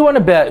 How much do you want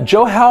to bet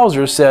Joe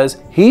Hauser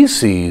says he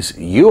sees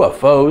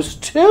UFOs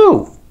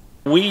too?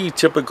 We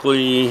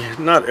typically,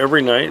 not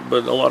every night,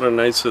 but a lot of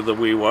nights that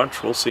we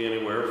watch, we'll see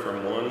anywhere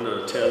from 1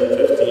 to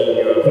 10,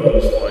 15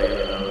 UFOs flying in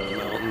and out of the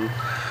mountain.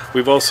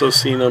 We've also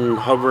seen them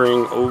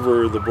hovering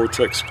over the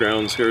vortex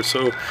grounds here,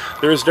 so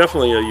there's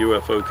definitely a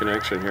UFO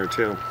connection here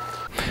too.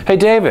 Hey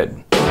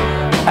David,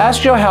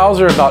 ask Joe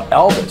Hauser about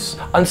Elvis.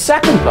 On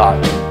second thought,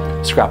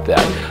 scrap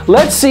that.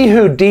 Let's see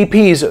who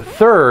DP's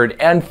third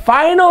and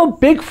final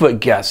Bigfoot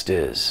guest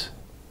is.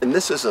 And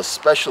this is a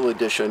special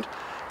edition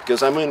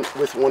because I'm in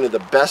with one of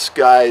the best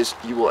guys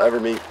you will ever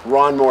meet,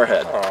 Ron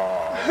Morehead.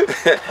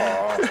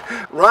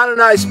 Ron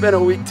and I spent a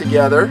week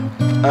together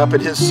up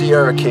at his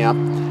Sierra camp.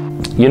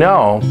 You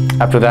know,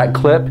 after that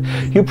clip,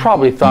 you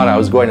probably thought I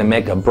was going to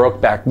make a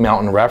Brokeback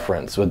Mountain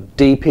reference with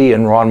DP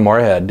and Ron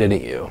Morehead,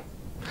 didn't you?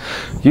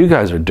 You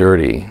guys are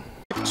dirty.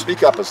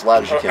 Speak up as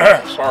loud as you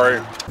can.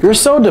 Sorry. You're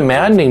so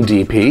demanding,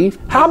 DP.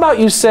 How about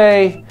you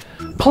say,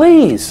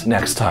 please,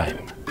 next time?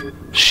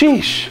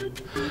 Sheesh.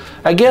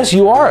 I guess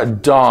you are a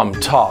Dom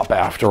top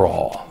after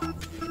all.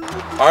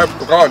 I've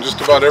gone just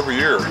about every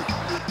year.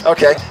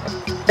 Okay.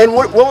 And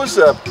what was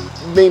the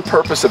main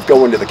purpose of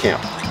going to the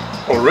camp?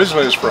 Well,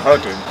 originally it's for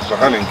hunting. It's a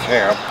hunting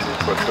camp,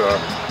 but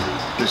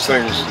these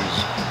things,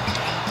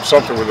 these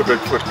something with a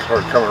Bigfoot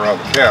started coming around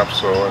the camp,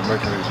 and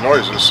making these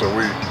noises, so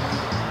we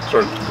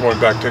started going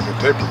back taking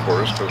tape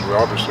recorders, because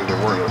obviously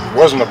it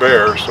wasn't a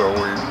bear, so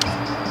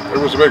it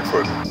was a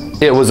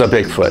Bigfoot. It was a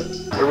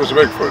Bigfoot. It was a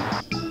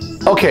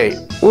Bigfoot. Okay,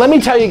 let me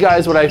tell you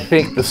guys what I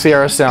think the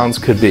Sierra Sounds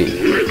could be.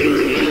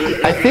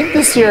 I think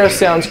the Sierra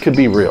Sounds could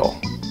be real.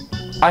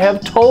 I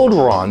have told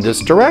Ron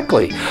this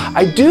directly.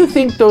 I do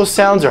think those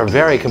sounds are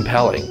very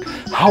compelling.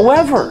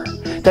 However,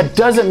 that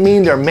doesn't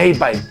mean they're made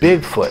by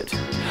Bigfoot.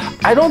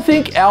 I don't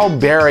think Al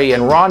Berry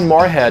and Ron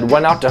Morehead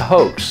went out to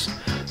hoax.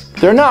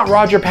 They're not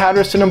Roger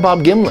Patterson and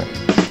Bob Gimlin.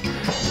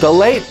 The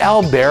late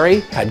Al Berry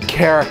had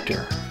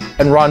character,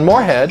 and Ron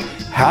Morehead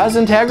has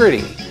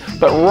integrity.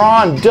 But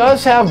Ron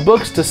does have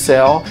books to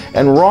sell,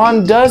 and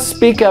Ron does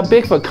speak at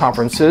Bigfoot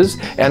conferences,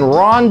 and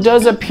Ron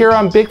does appear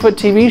on Bigfoot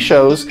TV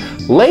shows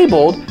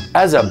labeled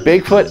as a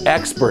Bigfoot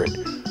expert,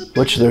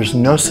 which there's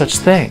no such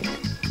thing.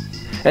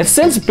 And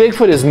since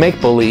Bigfoot is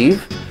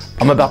make-believe,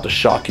 I'm about to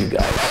shock you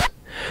guys.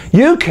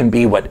 You can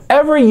be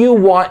whatever you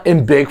want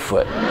in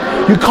Bigfoot.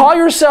 You call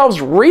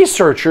yourselves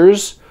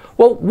researchers.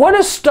 Well, what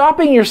is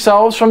stopping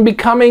yourselves from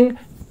becoming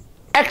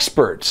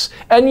experts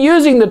and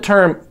using the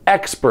term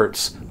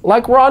experts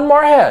like Ron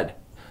Morehead?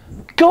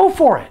 Go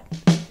for it.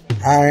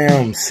 I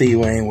am C.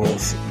 Wayne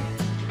Wilson,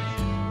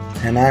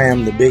 and I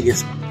am the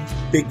biggest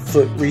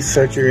Bigfoot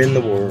researcher in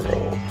the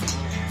world.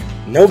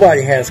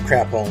 Nobody has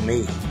crap on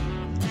me.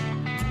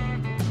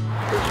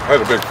 It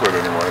had a Bigfoot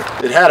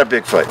anyway. It had a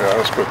Bigfoot. Yeah,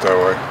 let's put it that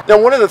way.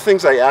 Now, one of the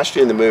things I asked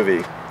you in the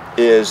movie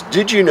is,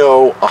 did you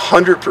know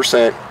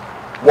 100%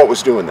 what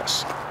was doing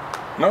this?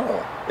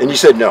 No. And you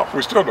said no.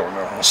 We still don't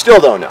know. Still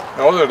don't know.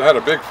 Now, it had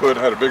a Bigfoot,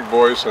 had a big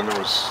voice, and there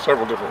was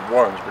several different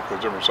ones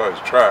because different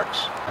sized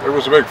tracks. It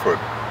was a Bigfoot.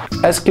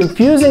 As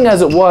confusing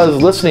as it was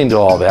listening to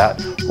all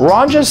that,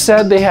 Ron just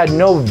said they had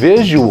no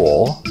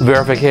visual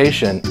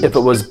verification if it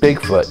was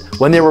Bigfoot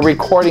when they were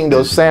recording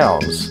those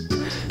sounds.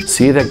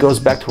 See, that goes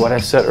back to what I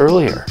said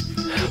earlier.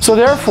 So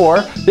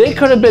therefore, they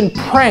could have been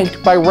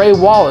pranked by Ray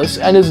Wallace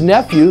and his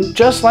nephew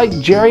just like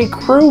Jerry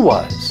Crew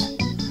was.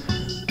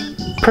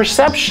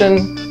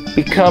 Perception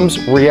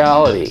becomes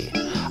reality.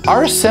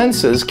 Our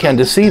senses can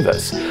deceive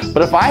us,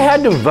 but if I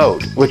had to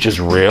vote which is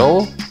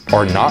real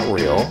or not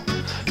real,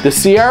 the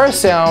Sierra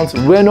Sounds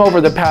win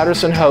over the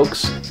Patterson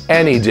hoax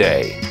any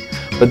day.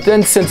 But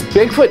then since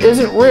Bigfoot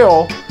isn't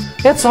real,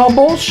 it's all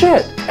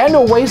bullshit and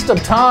a waste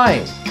of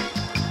time.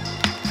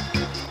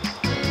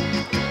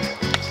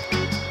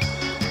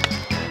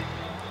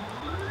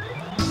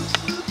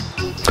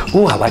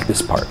 Ooh, I like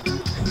this part.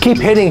 Keep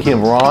hitting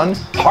him, Ron.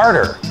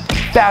 Harder,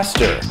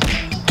 faster.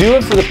 Do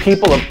it for the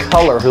people of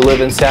color who live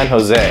in San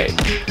Jose.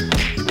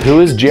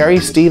 Who is Jerry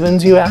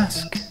Stevens, you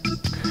ask?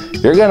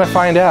 You're gonna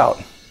find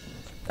out.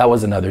 That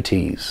was another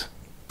tease.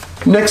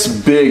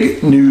 Next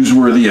big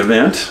newsworthy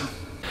event.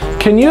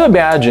 Can you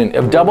imagine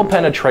if Double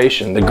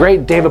Penetration, the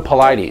great David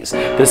Paulides,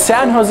 the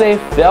San Jose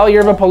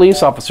failure of a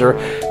police officer,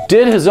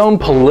 did his own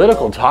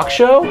political talk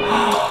show?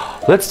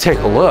 Let's take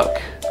a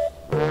look.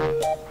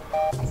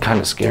 I'm kind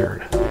of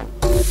scared.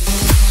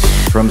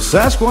 From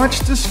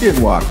Sasquatch to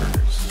skinwalkers,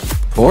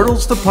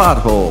 portals to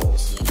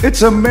potholes,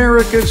 it's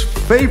America's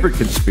favorite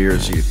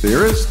conspiracy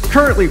theorist,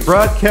 currently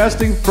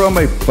broadcasting from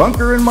a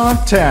bunker in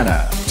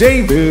Montana,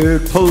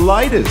 David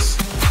Paulides.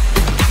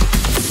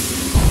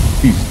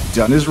 He's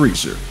done his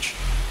research.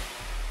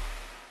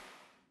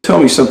 Tell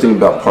me something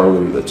about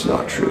Parliament that's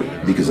not true,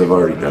 because I've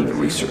already done the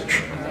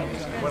research.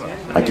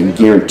 I can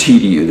guarantee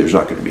to you there's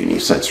not going to be any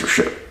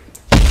censorship.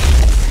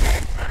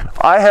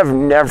 I have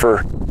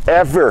never,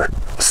 ever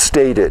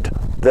stated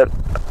that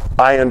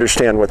I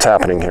understand what's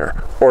happening here,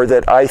 or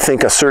that I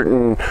think a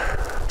certain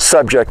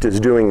subject is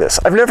doing this.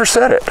 I've never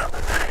said it.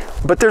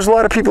 But there's a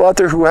lot of people out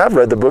there who have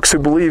read the books who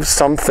believe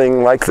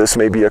something like this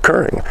may be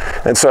occurring.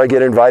 And so I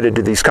get invited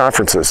to these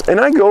conferences. And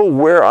I go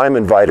where I'm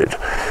invited,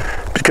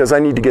 because I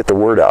need to get the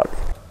word out.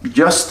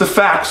 Just the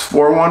facts,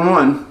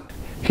 411.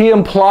 He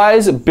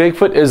implies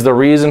Bigfoot is the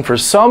reason for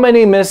so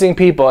many missing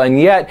people, and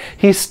yet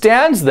he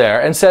stands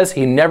there and says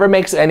he never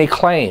makes any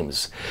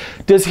claims.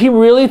 Does he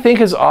really think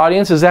his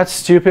audience is that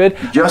stupid?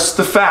 Just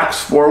the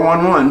facts,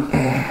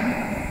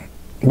 411.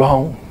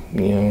 Well,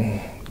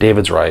 yeah,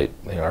 David's right.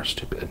 They are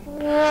stupid.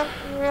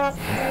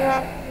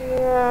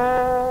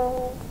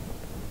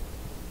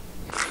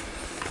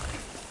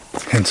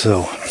 And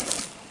so,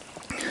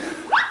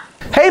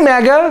 hey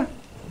MAGA,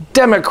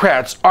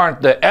 Democrats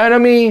aren't the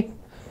enemy.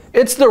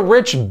 It's the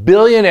rich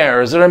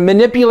billionaires that are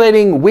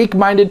manipulating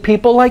weak-minded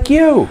people like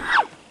you.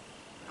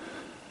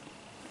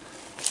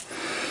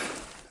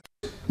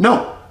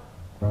 No,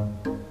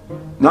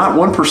 not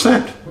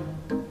 1%.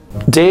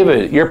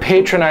 David, you're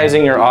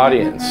patronizing your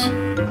audience.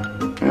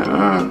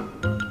 I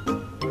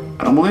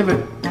don't believe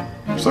it.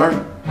 Sorry.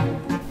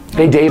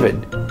 Hey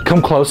David,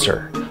 come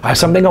closer. I have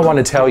something I want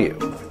to tell you.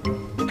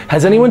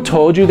 Has anyone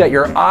told you that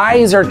your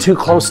eyes are too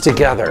close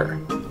together?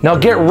 Now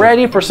get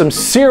ready for some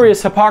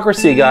serious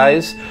hypocrisy,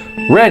 guys.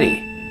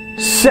 Ready,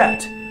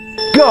 set,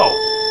 go.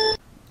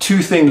 Two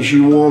things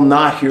you will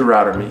not hear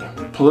out of me.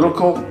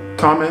 Political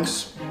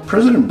comments,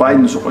 President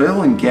Biden's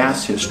oil and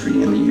gas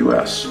history in the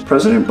U.S.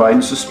 President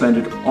Biden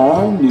suspended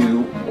all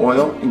new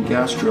oil and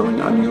gas drilling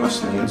on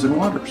U.S. lands and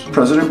waters.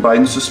 President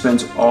Biden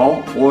suspends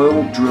all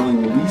oil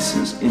drilling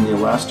leases in the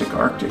elastic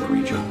Arctic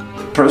region.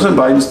 President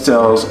Biden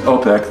tells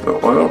OPEC,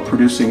 the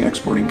oil-producing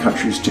exporting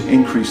countries, to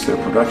increase their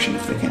production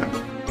if they can.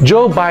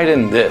 Joe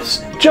Biden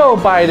this, Joe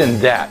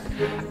Biden that.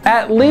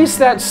 At least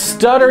that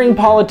stuttering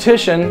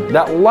politician,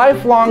 that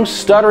lifelong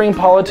stuttering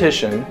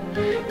politician,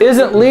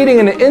 isn't leading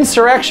an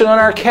insurrection on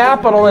our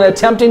Capitol and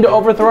attempting to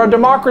overthrow our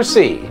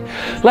democracy.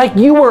 Like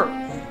you were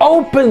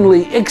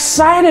openly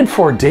excited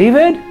for,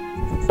 David.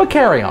 But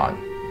carry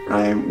on.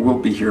 I will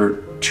be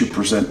here to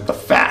present the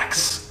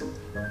facts.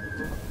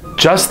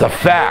 Just the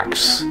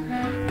facts.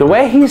 The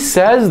way he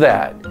says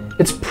that,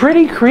 it's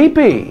pretty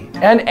creepy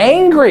and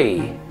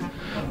angry.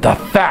 The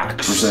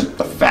facts. Present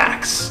the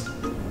facts.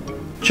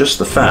 Just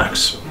the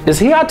facts. Is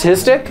he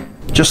autistic?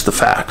 Just the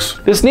facts.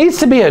 This needs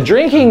to be a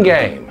drinking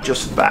game.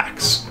 Just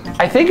facts.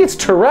 I think it's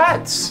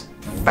Tourette's.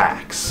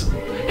 Facts.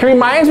 He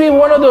reminds me of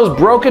one of those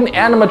broken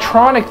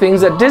animatronic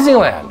things at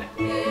Disneyland.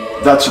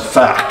 That's a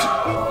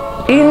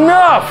fact.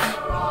 Enough!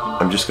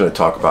 I'm just going to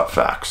talk about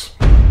facts.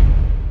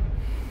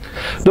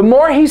 The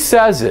more he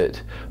says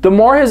it, the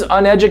more his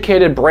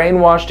uneducated,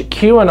 brainwashed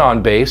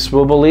QAnon base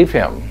will believe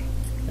him.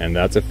 And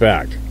that's a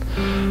fact.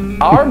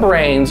 Our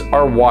brains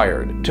are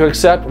wired to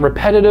accept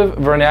repetitive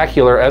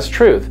vernacular as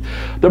truth.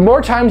 The more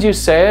times you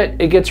say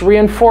it, it gets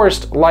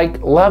reinforced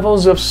like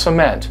levels of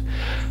cement.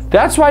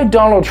 That's why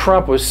Donald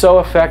Trump was so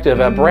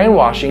effective at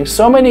brainwashing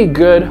so many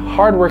good,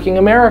 hardworking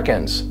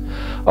Americans.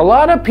 A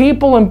lot of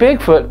people in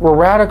Bigfoot were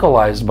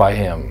radicalized by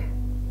him.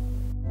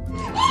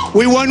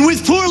 We won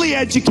with poorly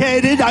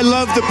educated. I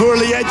love the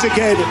poorly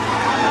educated.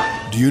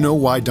 Do you know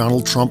why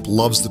Donald Trump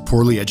loves the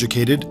poorly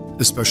educated,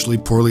 especially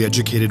poorly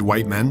educated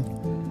white men?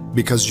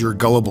 Because you're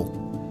gullible,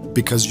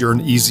 because you're an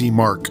easy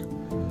mark,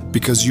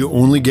 because you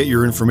only get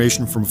your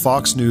information from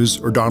Fox News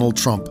or Donald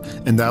Trump,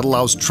 and that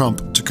allows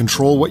Trump to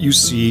control what you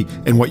see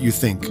and what you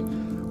think.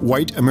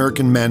 White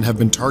American men have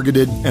been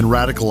targeted and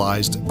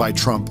radicalized by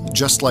Trump,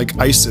 just like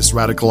ISIS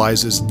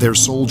radicalizes their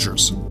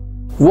soldiers.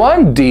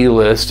 One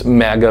D-list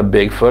MAGA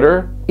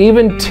Bigfooter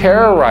even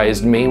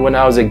terrorized me when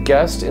I was a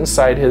guest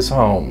inside his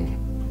home.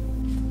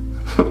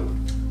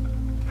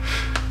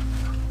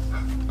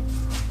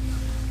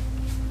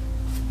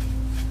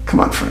 Come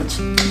on, friends.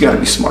 You gotta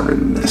be smarter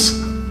than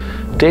this.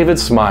 David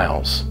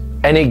smiles,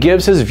 and he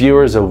gives his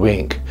viewers a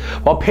wink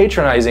while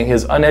patronizing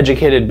his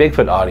uneducated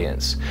Bigfoot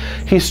audience.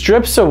 He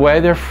strips away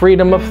their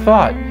freedom of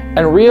thought and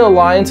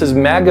realigns his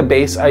MAGA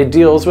base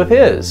ideals with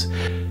his.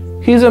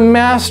 He's a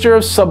master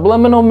of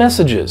subliminal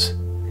messages.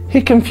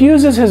 He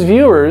confuses his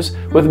viewers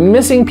with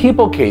missing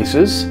people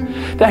cases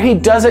that he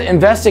doesn't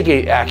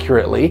investigate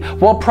accurately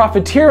while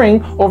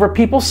profiteering over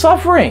people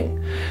suffering.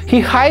 He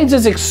hides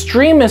his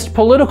extremist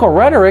political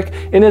rhetoric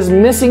in his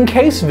missing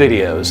case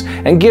videos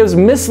and gives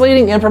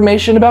misleading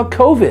information about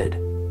COVID.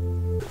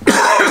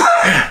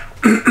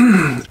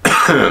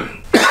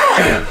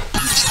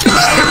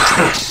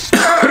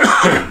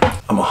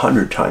 I'm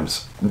 100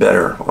 times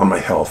better on my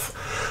health.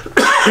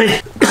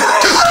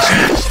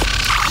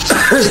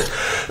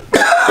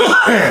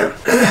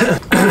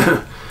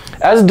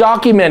 As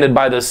documented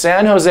by the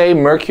San Jose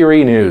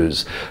Mercury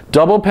News,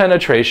 double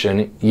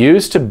penetration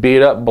used to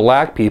beat up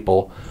black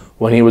people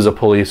when he was a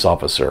police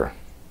officer.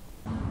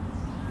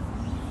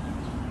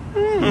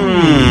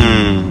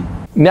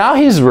 Now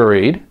he's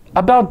worried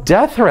about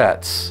death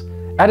threats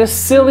at a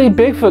silly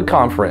Bigfoot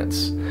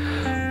conference.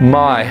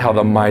 My, how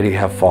the mighty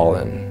have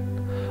fallen.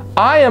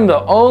 I am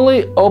the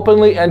only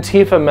openly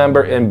Antifa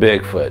member in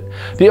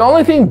Bigfoot. The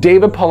only thing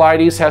David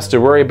Paulides has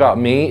to worry about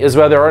me is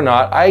whether or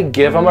not I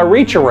give him a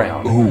reach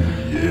around. Oh,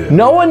 yeah.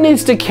 No one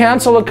needs to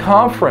cancel a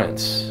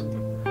conference.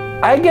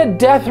 I get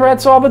death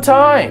threats all the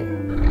time.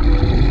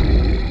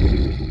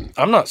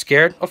 I'm not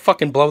scared. I'll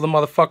fucking blow the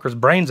motherfucker's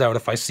brains out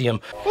if I see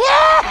him.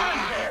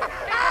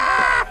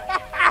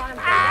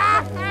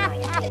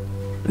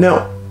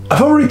 Now,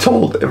 I've already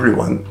told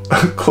everyone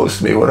close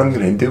to me what I'm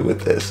going to do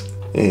with this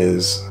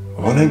is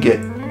when I get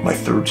my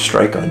third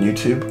strike on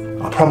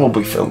YouTube, I'll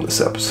probably film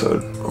this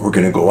episode. We're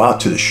going to go out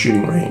to the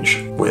shooting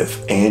range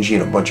with Angie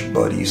and a bunch of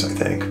buddies, I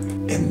think.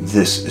 And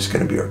this is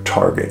going to be our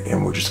target,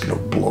 and we're just going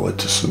to blow it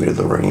to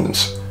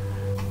smithereens.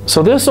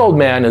 So this old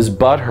man is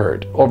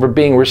butthurt over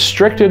being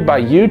restricted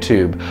by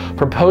YouTube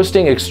for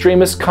posting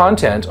extremist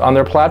content on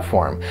their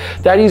platform,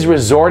 that he's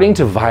resorting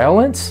to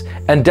violence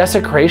and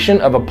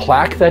desecration of a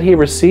plaque that he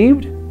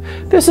received.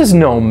 This is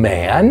no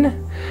man.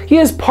 He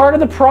is part of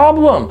the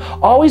problem,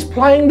 always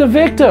playing the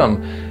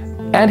victim,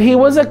 and he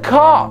was a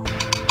cop.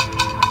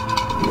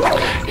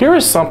 Here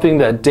is something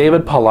that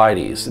David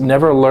Paulides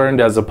never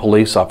learned as a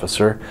police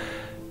officer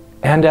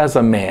and as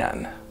a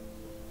man.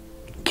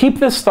 Keep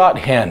this thought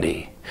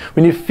handy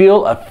when you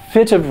feel a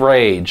fit of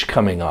rage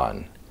coming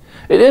on.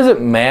 It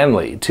isn't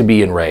manly to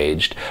be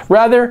enraged.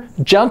 Rather,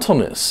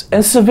 gentleness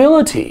and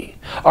civility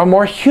are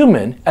more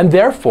human and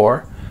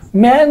therefore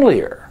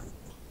manlier.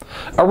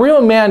 A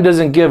real man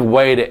doesn't give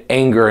way to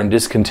anger and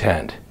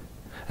discontent.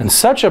 And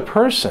such a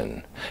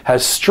person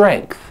has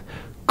strength,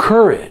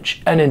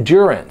 courage, and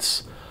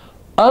endurance,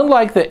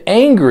 unlike the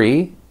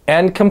angry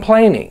and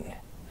complaining.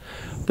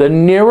 The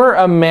nearer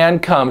a man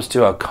comes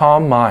to a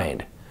calm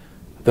mind,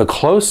 the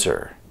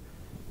closer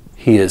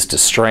he is to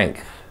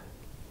strength.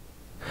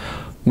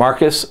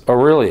 Marcus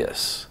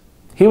Aurelius.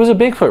 He was a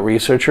Bigfoot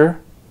researcher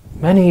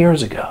many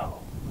years ago.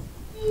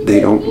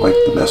 They don't like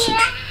the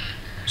message,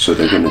 so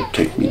they're going to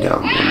take me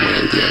down one way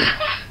or the other.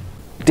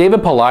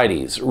 David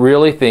Paulides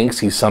really thinks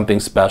he's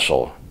something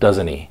special,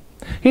 doesn't he?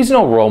 He's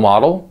no role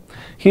model.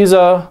 He's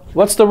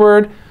what's the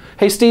word?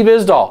 Hey, Steve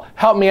Isdall,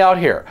 help me out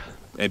here.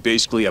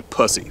 Basically a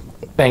pussy.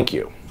 Thank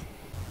you.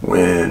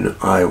 When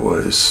I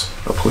was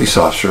a police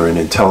officer in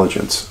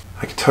intelligence,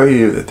 I can tell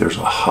you that there's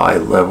a high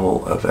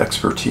level of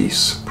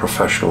expertise,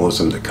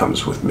 professionalism that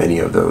comes with many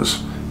of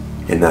those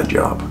in that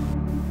job.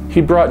 He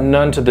brought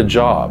none to the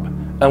job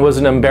and was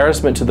an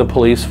embarrassment to the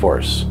police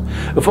force.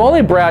 If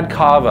only Brad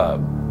Cava,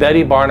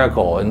 Betty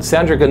Barnacle, and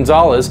Sandra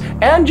Gonzalez,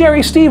 and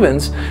Jerry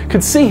Stevens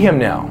could see him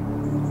now.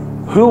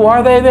 Who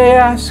are they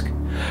ask?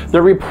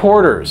 The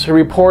reporters who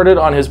reported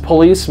on his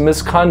police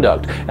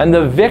misconduct and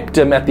the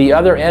victim at the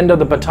other end of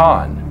the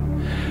baton.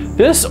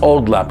 This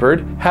old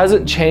leopard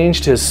hasn't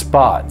changed his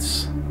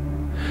spots.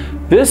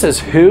 This is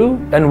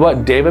who and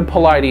what David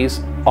Paulides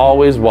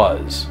always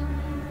was.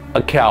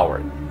 A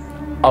coward,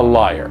 a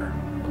liar,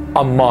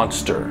 a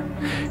monster.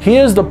 He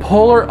is the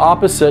polar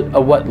opposite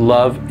of what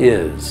love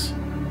is.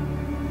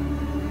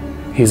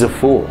 He's a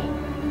fool.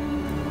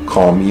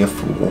 Call me a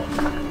fool.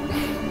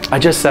 I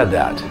just said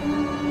that.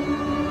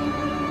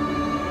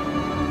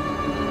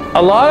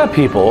 A lot of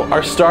people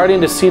are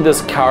starting to see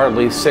this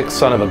cowardly, sick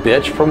son of a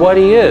bitch for what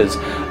he is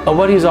and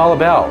what he's all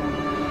about.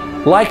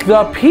 Like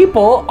the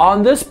people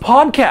on this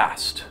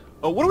podcast.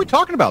 What are we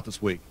talking about this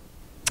week?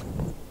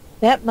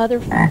 That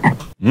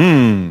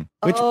motherfucker.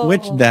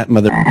 Which that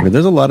motherfucker?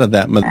 There's a lot of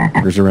that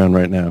motherfuckers around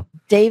right now.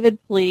 David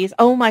Paulides.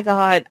 Oh my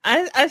God.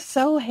 I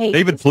so hate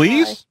David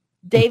Paulides?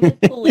 David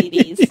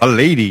Paulides. A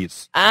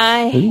ladies.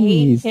 I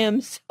hate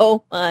him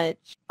so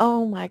much.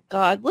 Oh my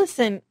God.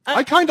 Listen.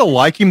 I kind of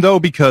like him though,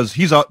 because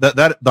he's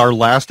that our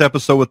last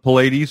episode with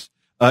Paulides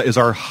is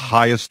our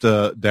highest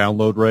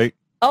download rate.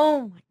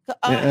 Oh my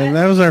God. And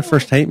that was our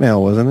first hate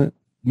mail, wasn't it?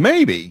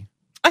 Maybe.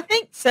 I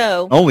think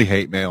so. Only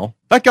hate mail.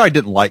 That guy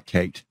didn't like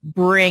Kate.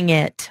 Bring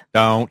it.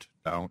 Don't.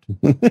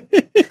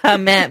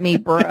 Come at me,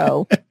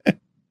 bro.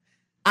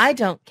 I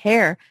don't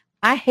care.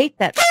 I hate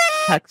that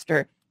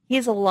huckster.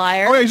 He's a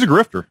liar. Oh yeah, he's a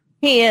grifter.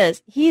 He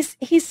is. He's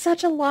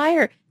such a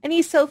liar, and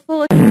he's so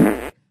full of.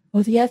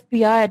 Oh, the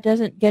FBI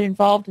doesn't get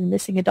involved in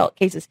missing adult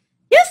cases.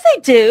 Yes,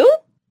 they do.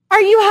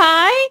 Are you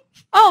high?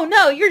 Oh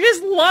no, you're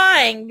just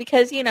lying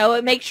because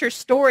it makes your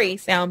story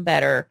sound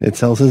better. It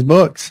sells his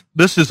books.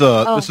 This is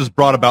this is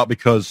brought about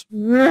because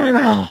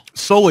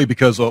solely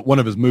because one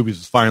of his movies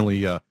is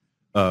finally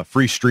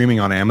free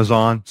streaming on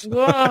Amazon.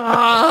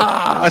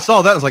 I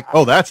saw that. I was like,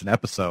 oh, that's an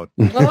episode.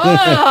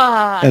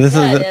 And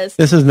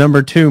this is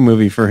number 2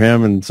 movie for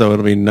him, and so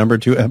it'll be number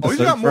 2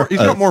 episode. He's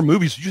got more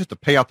movies. You just have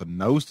to pay out the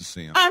nose to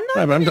see him.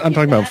 I'm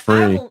talking about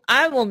free.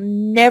 I will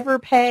never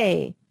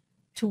pay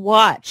to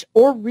watch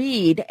or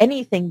read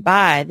anything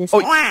by this.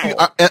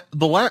 At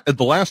the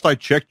last I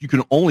checked, you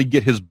can only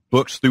get his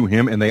books through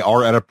him, and they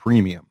are at a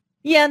premium.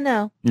 Yeah,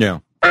 no. Yeah.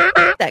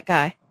 That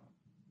guy.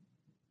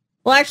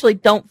 Well, actually,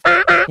 don't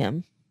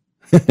him.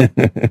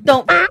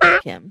 Don't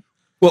him.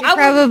 Well, he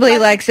probably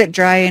likes it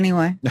dry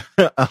anyway.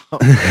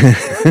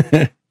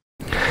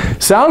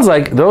 Sounds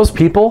like those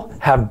people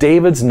have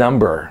David's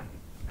number.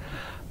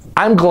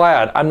 I'm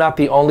glad I'm not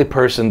the only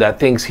person that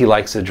thinks he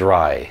likes it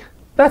dry.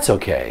 That's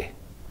okay.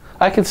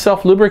 I can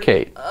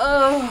self-lubricate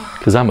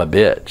because I'm a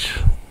bitch.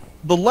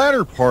 The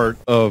latter part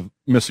of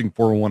Missing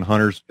 411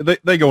 Hunters,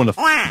 they go into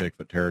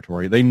Bigfoot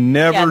territory. They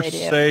never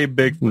say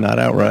Bigfoot. Not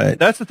outright.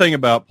 That's the thing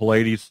about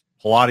Paulides,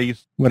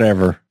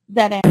 whatever.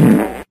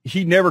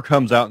 He never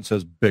comes out and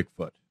says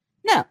Bigfoot.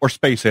 No. Or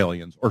space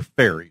aliens or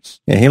fairies.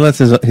 Yeah, he lets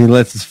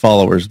his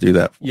followers do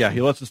that. Yeah,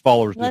 he lets his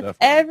followers do that.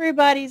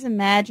 Everybody's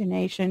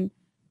imagination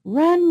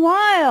run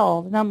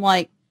wild, and I'm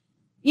like,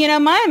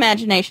 my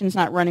imagination's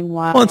not running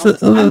wild. Well,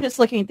 I'm just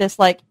looking at this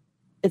like,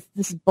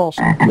 this is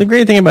bullshit. The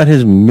great thing about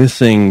his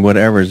missing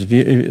whatevers,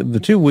 the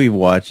 2 we've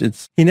watched,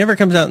 he never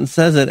comes out and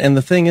says it. And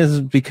the thing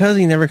is, because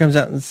he never comes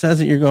out and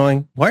says it, you're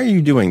going, why are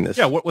you doing this?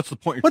 Yeah, what's the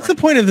point? What's the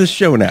point of this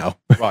show now?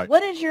 Right.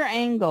 What is your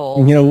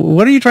angle?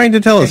 What are you trying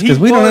to tell us? Because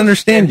we don't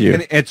understand you.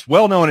 And it's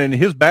well known in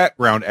his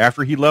background,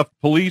 after he left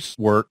police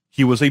work,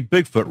 he was a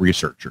Bigfoot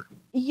researcher.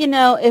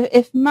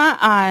 If my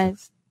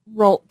eyes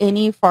roll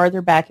any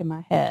farther back in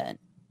my head,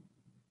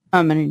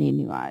 I'm going to need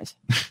new eyes.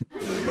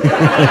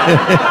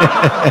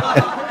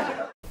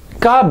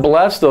 God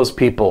bless those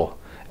people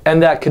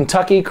and that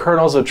Kentucky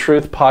Kernels of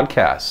Truth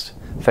podcast.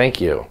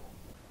 Thank you.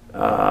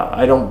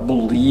 I don't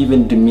believe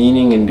in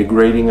demeaning and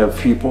degrading of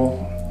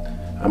people.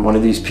 I'm one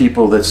of these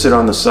people that sit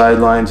on the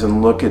sidelines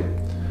and look at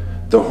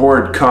the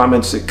horrid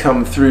comments that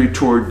come through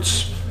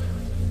towards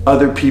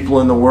other people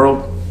in the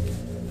world.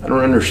 I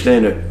don't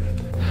understand it.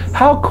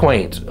 How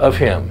quaint of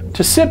him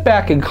to sit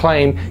back and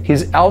claim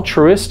he's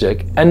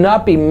altruistic and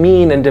not be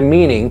mean and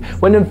demeaning,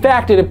 when in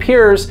fact it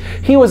appears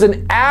he was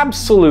an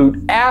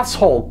absolute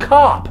asshole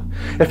cop.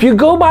 If you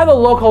go by the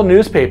local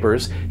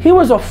newspapers, he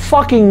was a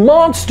fucking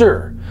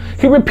monster.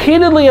 He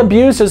repeatedly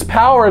abused his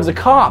power as a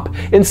cop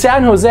in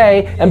San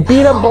Jose and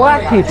beat up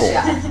black people.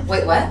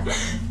 Wait, what?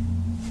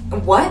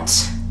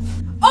 What?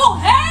 Oh,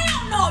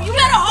 hell no! You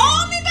better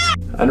hold me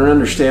back! I don't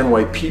understand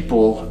why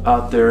people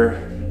out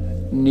there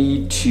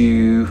need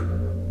to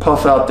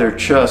puff out their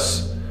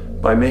chests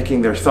by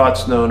making their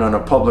thoughts known on a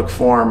public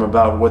forum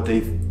about what they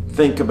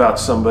think about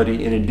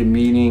somebody in a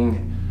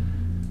demeaning,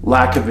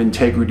 lack of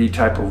integrity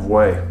type of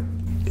way.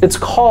 It's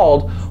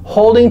called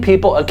holding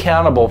people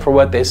accountable for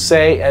what they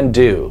say and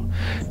do.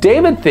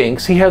 David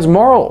thinks he has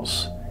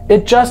morals.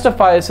 It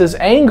justifies his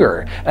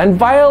anger and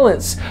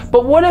violence.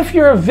 But what if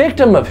you're a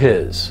victim of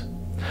his?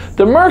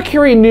 The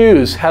Mercury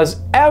News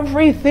has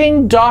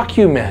everything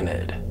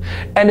documented,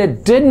 and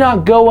it did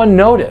not go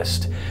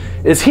unnoticed.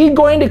 Is he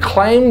going to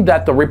claim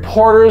that the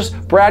reporters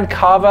Brad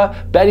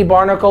Cava, Betty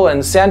Barnacle,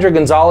 and Sandra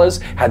Gonzalez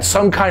had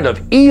some kind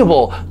of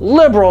evil,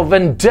 liberal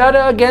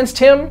vendetta against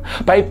him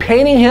by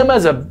painting him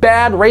as a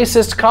bad,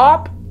 racist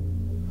cop?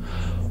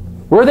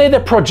 Were they the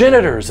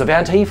progenitors of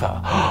Antifa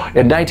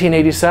in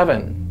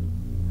 1987?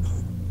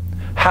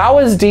 How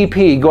is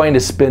DP going to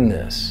spin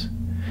this?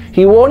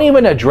 He won't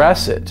even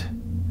address it.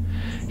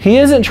 He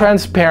isn't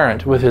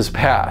transparent with his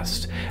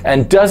past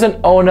and doesn't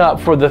own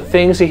up for the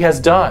things he has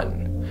done.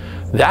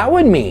 That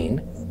would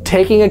mean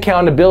taking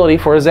accountability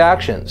for his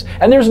actions.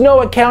 And there's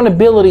no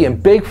accountability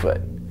in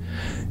Bigfoot.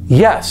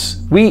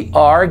 Yes, we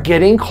are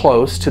getting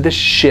close to the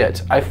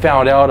shit I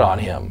found out on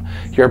him.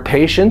 Your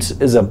patience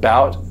is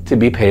about to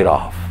be paid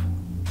off.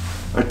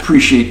 I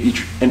appreciate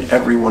each and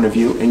every one of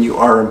you, and you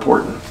are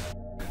important.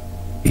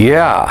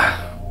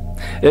 Yeah.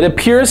 It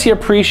appears he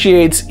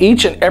appreciates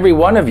each and every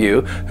one of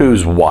you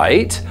who's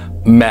white,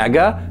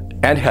 MAGA,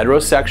 and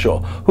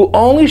heterosexual, who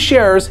only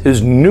shares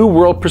his New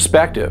World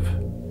perspective.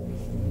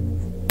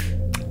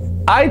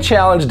 I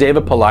challenge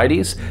David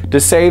Paulides to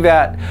say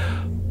that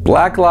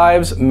Black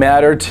lives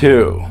matter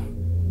too.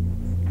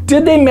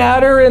 Did they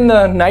matter in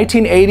the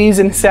 1980s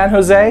in San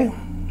Jose?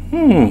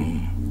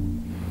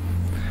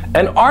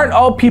 And aren't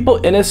all people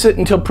innocent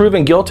until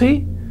proven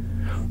guilty?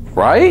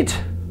 Right?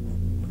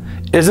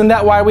 Isn't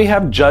that why we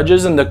have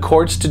judges in the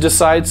courts to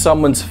decide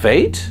someone's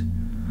fate?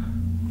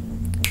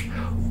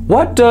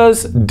 What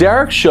does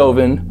Derek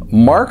Chauvin,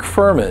 Mark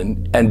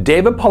Furman, and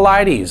David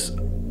Paulides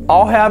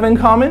all have in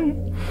common?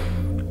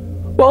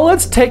 Well,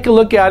 let's take a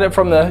look at it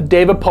from the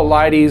David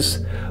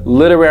Paulides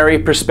literary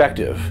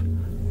perspective.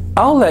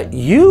 I'll let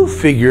you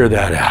figure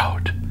that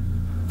out.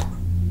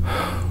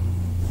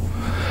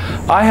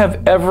 I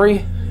have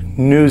every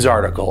news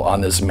article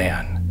on this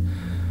man.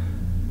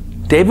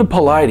 David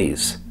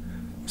Paulides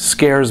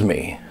scares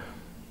me.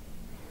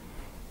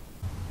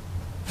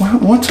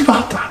 What's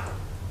about that?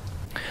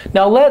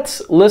 Now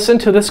let's listen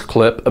to this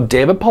clip of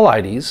David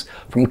Paulides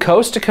from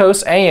Coast to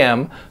Coast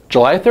AM,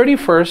 July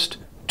 31st,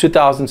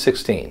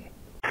 2016.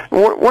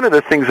 One of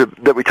the things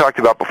that we talked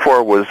about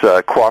before was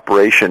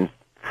cooperation.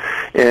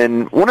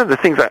 And one of the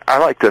things I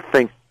like to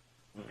think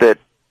that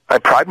I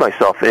pride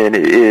myself in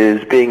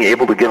is being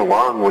able to get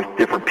along with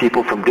different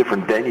people from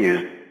different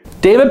venues.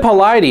 David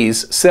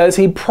Paulides says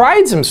he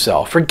prides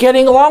himself for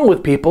getting along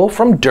with people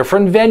from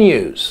different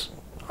venues.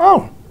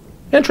 Oh,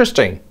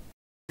 interesting.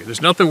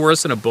 There's nothing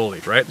worse than a bully,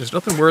 right? There's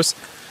nothing worse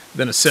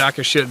than a sack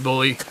of shit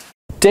bully.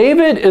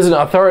 David is an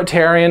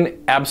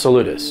authoritarian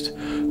absolutist.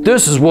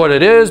 This is what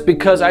it is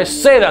because I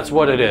say that's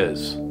what it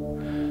is.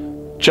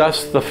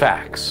 Just the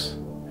facts.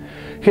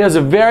 He has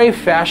a very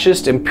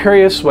fascist,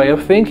 imperious way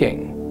of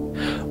thinking.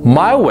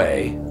 My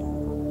way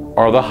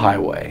or the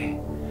highway.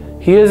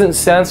 He isn't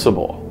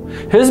sensible.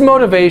 His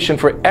motivation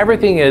for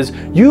everything is,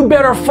 you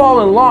better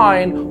fall in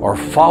line or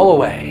fall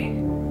away.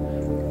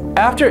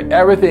 After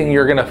everything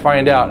you're going to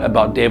find out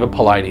about David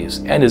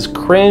Paulides and his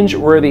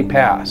cringe-worthy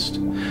past,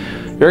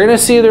 you're going to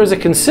see there's a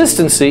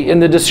consistency in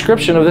the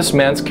description of this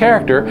man's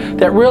character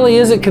that really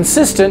isn't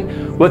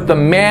consistent with the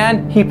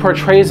man he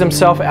portrays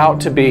himself out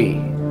to be.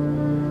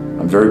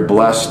 I'm very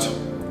blessed.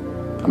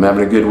 I'm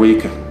having a good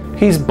week.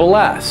 He's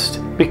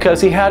blessed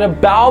because he had a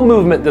bowel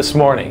movement this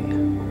morning.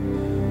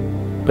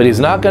 But he's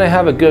not going to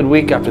have a good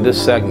week after this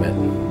segment.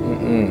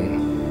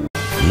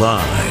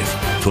 Live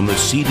from the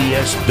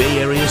CBS Bay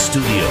Area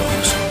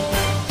studios,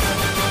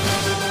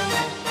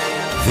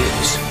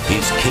 this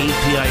is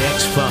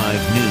KPIX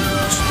 5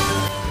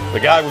 News. The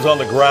guy was on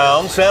the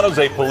ground. San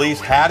Jose police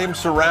had him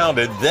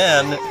surrounded.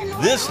 Then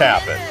this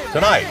happened.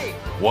 Tonight,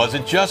 was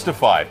it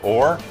justified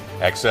or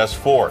excess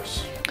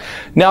force?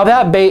 Now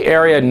that Bay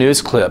Area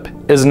news clip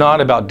is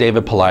not about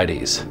David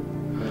Paulides,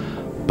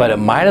 but it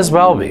might as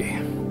well be.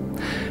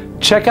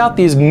 Check out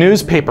these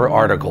newspaper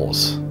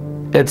articles.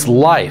 It's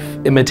life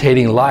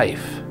imitating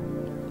life.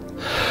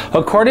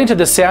 According to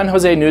the San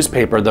Jose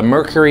newspaper, the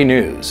Mercury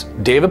News,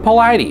 David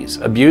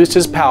Paulides abused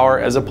his power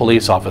as a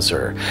police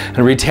officer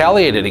and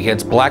retaliated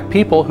against black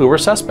people who were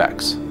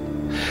suspects.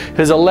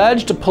 His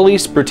alleged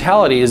police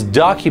brutality is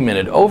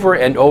documented over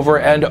and over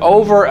and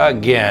over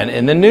again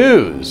in the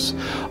news,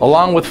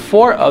 along with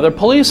 4 other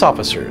police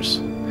officers.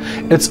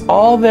 It's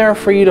all there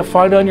for you to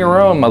find on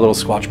your own, my little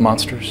Squatch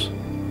monsters.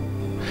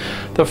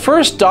 The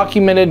first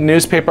documented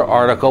newspaper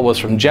article was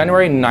from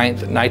January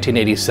 9th,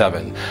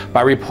 1987,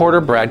 by reporter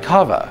Brad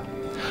Cava.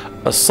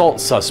 Assault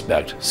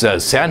suspect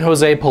says San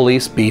Jose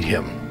police beat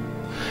him.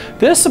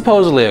 This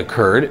supposedly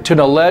occurred to an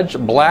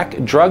alleged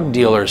black drug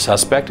dealer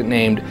suspect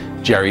named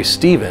Jerry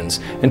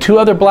Stevens and 2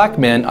 other black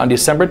men on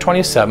December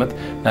 27,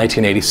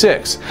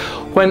 1986.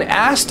 When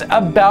asked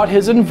about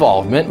his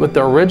involvement with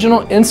the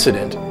original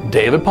incident,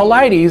 David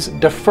Paulides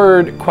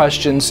deferred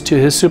questions to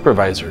his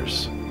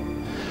supervisors.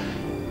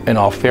 In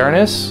all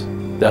fairness,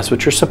 that's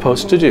what you're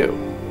supposed to do.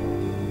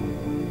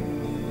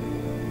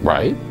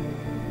 Right?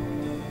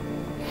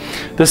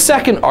 The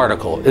second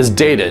article is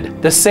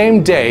dated the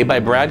same day by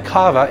Brad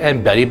Cava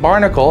and Betty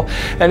Barnacle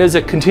and is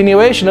a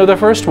continuation of the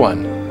first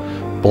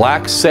one.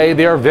 Blacks say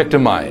they are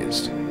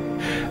victimized.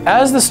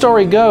 As the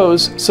story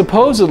goes,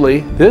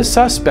 supposedly this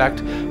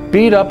suspect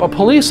beat up a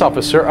police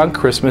officer on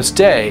Christmas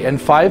Day,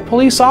 and 5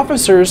 police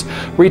officers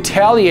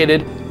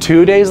retaliated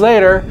 2 days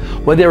later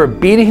when they were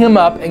beating him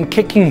up and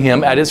kicking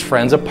him at his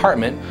friend's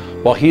apartment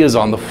while he is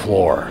on the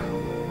floor.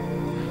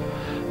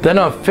 Then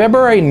on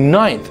February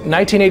 9th,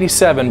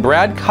 1987,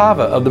 Brad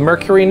Cava of the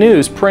Mercury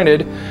News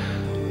printed,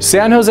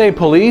 "San Jose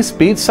police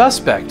beat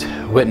suspect,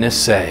 witness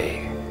say."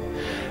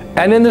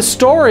 And in the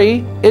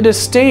story, it is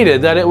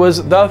stated that it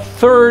was the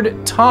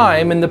 3rd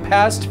time in the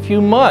past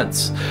few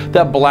months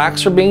that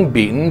blacks are being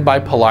beaten by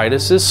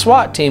Paulides'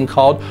 SWAT team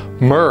called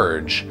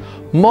MERGE,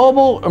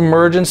 Mobile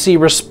Emergency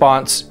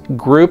Response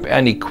Group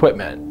and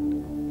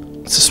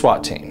Equipment. It's a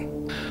SWAT team.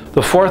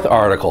 The 4th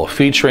article,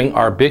 featuring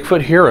our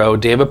Bigfoot hero,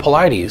 David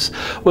Paulides,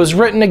 was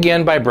written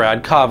again by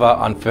Brad Cava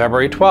on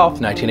February 12,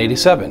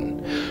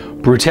 1987.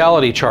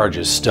 Brutality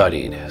charges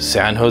studied.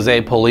 San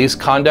Jose police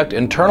conduct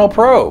internal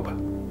probe.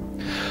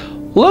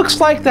 Looks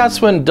like that's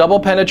when double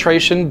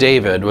penetration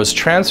David was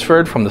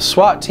transferred from the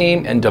SWAT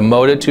team and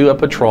demoted to a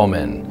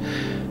patrolman.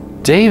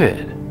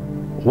 David,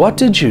 what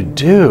did you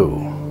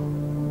do?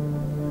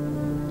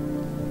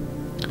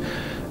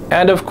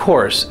 And of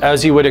course,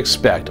 as you would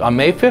expect, on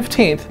May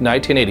 15th,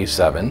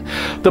 1987,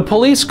 the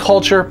police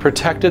culture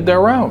protected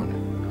their own.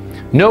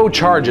 No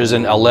charges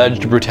in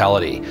alleged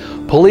brutality.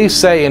 Police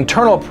say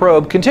internal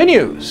probe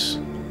continues.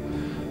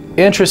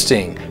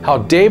 Interesting how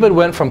David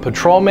went from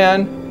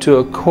patrolman to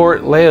a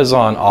court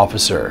liaison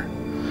officer.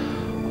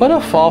 What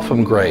a fall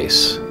from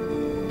grace.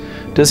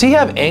 Does he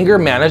have anger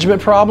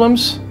management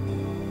problems?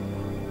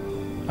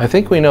 I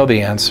think we know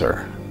the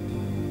answer.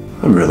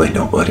 I'm really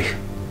nobody.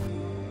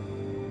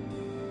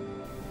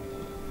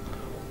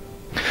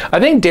 I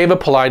think David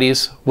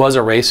Paulides was a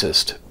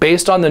racist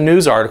based on the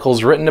news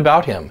articles written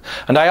about him,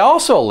 and I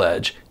also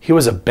allege he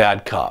was a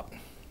bad cop.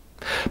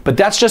 But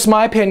that's just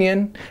my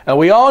opinion, and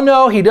we all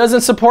know he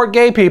doesn't support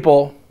gay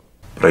people.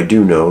 But I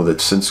do know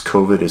that since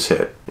COVID has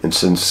hit, and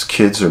since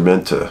kids are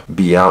meant to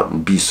be out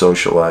and be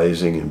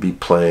socializing and be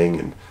playing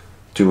and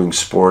doing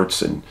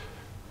sports and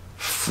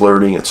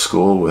flirting at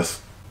school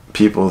with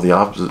people of the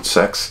opposite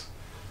sex,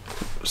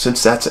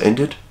 since that's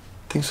ended,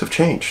 things have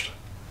changed.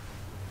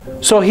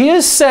 So he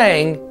is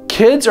saying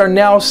kids are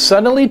now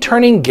suddenly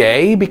turning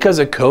gay because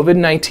of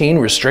COVID-19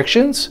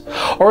 restrictions?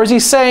 Or is he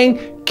saying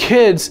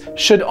kids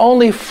should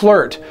only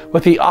flirt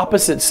with the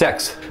opposite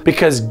sex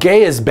because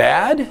gay is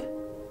bad?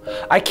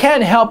 I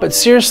can't help but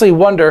seriously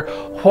wonder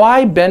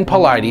why Ben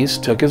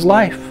Paulides took his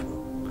life.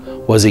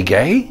 Was he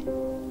gay?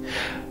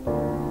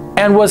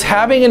 And was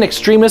having an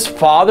extremist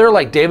father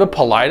like David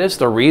Paulides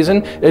the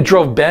reason it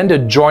drove Ben to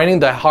joining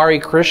the Hare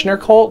Krishna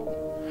cult?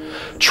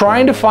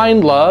 Trying to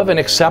find love and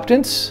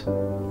acceptance?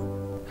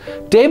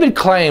 David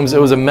claims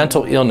it was a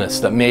mental illness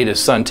that made his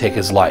son take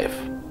his life.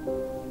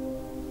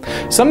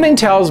 Something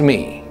tells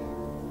me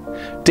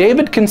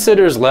David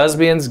considers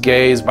lesbians,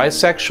 gays,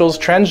 bisexuals,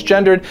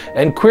 transgendered,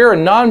 and queer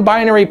and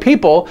non-binary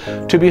people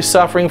to be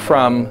suffering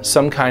from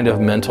some kind of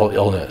mental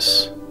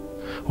illness,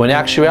 when in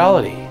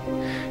actuality,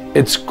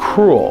 it's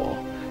cruel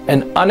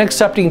and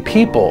unaccepting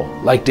people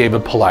like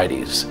David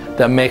Paulides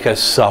that make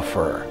us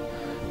suffer,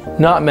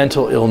 not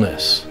mental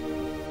illness.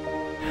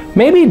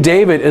 Maybe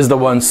David is the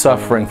one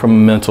suffering from a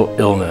mental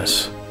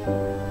illness.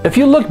 If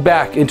you look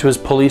back into his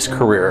police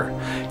career,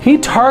 he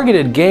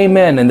targeted gay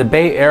men in the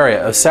Bay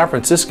Area of San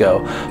Francisco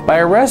by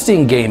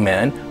arresting gay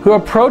men who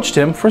approached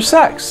him for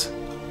sex.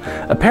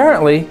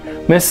 Apparently,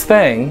 Miss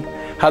Thang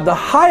had the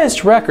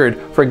highest record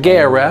for gay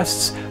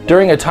arrests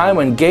during a time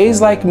when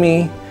gays like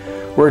me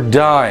were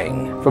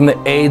dying from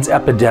the AIDS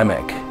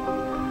epidemic.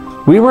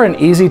 We were an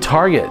easy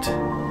target.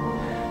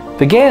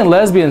 The Gay and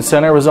Lesbian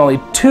Center was only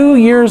 2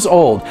 years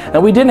old,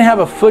 and we didn't have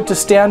a foot to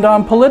stand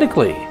on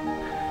politically.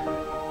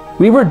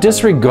 We were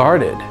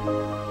disregarded.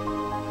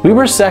 We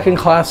were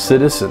second-class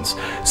citizens.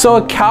 So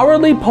a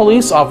cowardly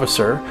police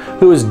officer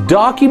who was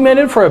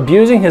documented for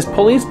abusing his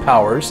police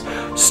powers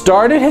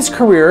started his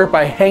career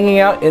by hanging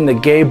out in the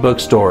gay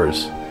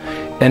bookstores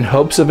in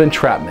hopes of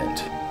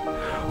entrapment.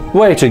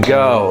 Way to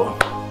go.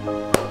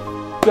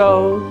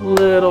 Go,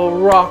 little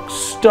rock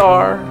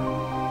star.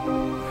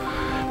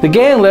 The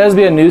gay and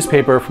lesbian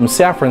newspaper from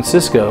San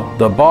Francisco,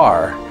 The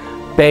Bar,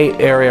 Bay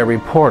Area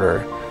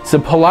Reporter,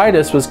 said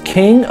Paulides was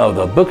king of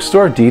the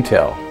bookstore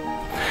detail.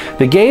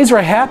 The gays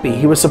were happy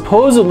he was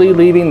supposedly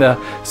leaving the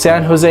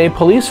San Jose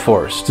police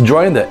force to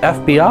join the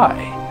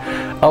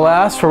FBI.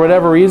 Alas, for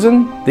whatever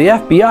reason, the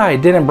FBI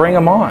didn't bring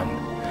him on.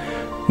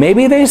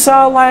 Maybe they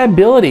saw a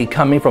liability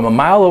coming from a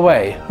mile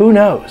away, who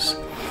knows?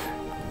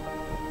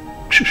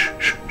 Shh, shh,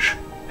 shh, shh.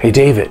 Hey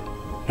David,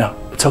 no,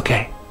 it's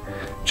okay,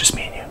 just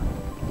me and you.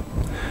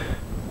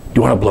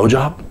 You want a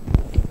blowjob?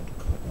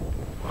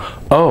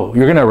 Oh,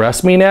 you're gonna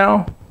arrest me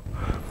now?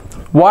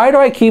 Why do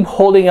I keep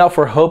holding out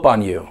for hope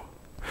on you?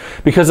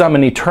 Because I'm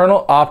an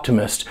eternal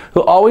optimist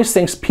who always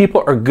thinks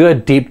people are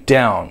good deep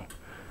down.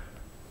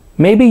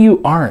 Maybe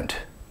you aren't.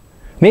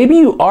 Maybe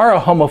you are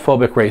a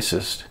homophobic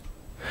racist.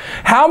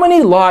 How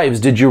many lives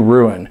did you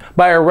ruin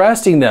by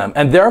arresting them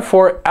and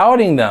therefore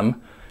outing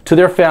them to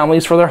their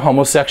families for their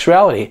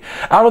homosexuality?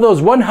 Out of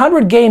those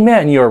 100 gay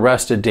men you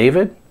arrested,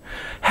 David,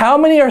 how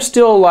many are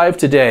still alive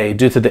today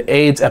due to the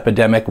AIDS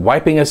epidemic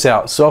wiping us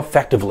out so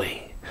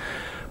effectively?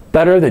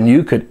 Better than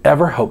you could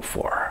ever hope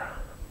for.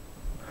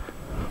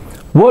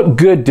 What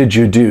good did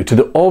you do to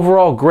the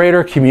overall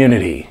greater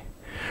community?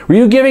 Were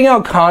you giving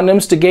out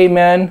condoms to gay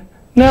men?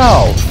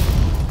 No.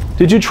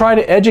 Did you try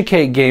to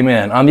educate gay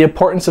men on the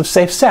importance of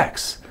safe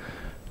sex?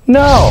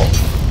 No.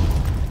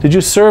 Did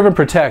you serve and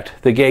protect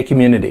the gay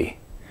community?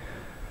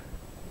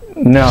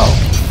 No.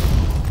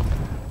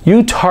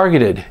 You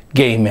targeted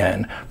gay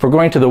men for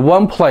going to the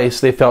one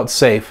place they felt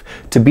safe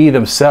to be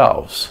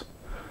themselves.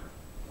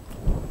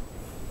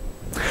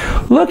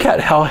 Look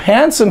at how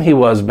handsome he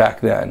was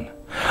back then.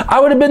 I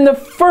would have been the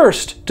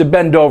first to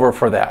bend over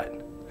for that.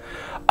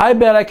 I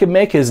bet I could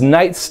make his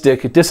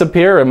nightstick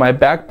disappear in my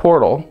back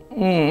portal.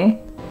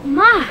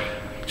 My.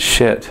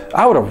 Shit,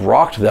 I would have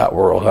rocked that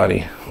world,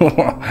 honey.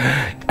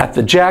 At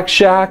the Jack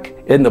Shack,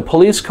 in the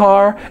police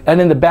car, and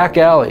in the back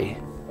alley.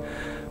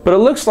 But it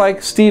looks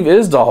like Steve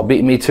Isdall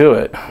beat me to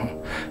it.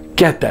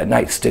 Get that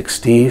nightstick,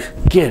 Steve.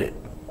 Get it.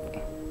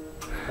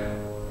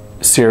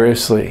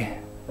 Seriously,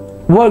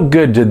 what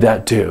good did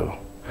that do?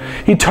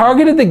 He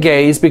targeted the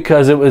gays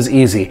because it was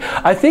easy.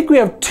 I think we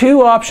have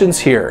two options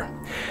here.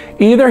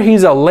 Either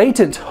he's a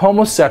latent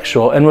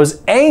homosexual and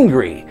was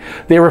angry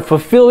they were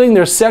fulfilling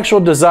their sexual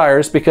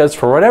desires because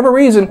for whatever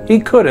reason he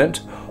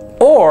couldn't,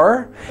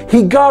 or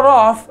he got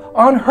off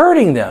on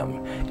hurting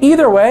them.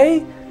 Either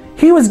way,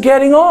 he was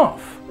getting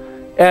off.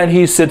 And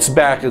he sits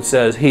back and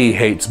says he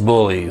hates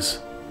bullies.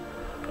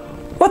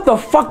 What the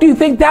fuck do you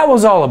think that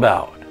was all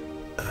about?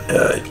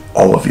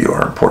 All of you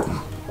are important.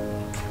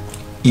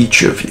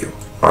 Each of you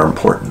are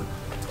important.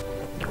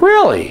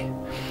 Really?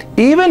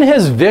 Even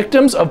his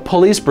victims of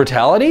police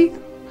brutality?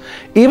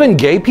 Even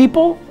gay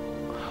people?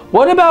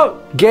 What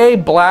about gay,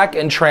 black,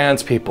 and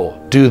trans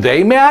people? Do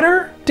they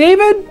matter,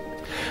 David?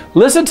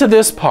 Listen to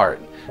this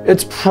part.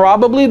 It's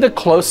probably the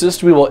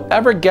closest we will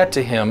ever get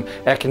to him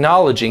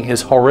acknowledging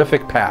his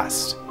horrific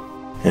past.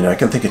 And I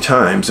can think of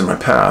times in my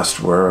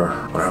past where,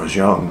 when I was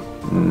young,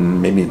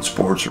 maybe in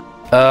sports.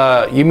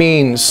 You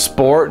mean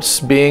sports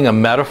being a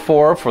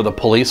metaphor for the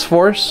police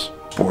force?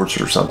 Sports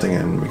or something,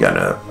 and we got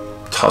in a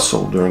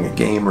tussle during a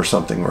game or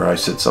something where I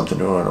said something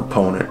to an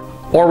opponent.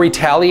 Or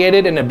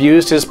retaliated and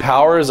abused his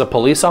power as a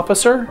police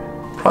officer?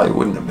 Probably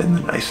wouldn't have been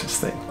the nicest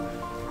thing.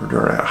 Or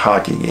during a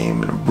hockey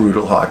game, in a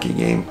brutal hockey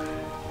game,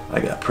 I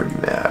got pretty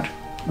mad.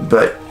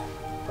 But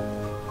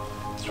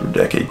these were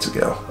decades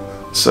ago.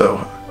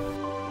 So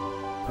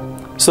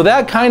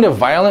that kind of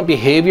violent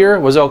behavior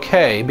was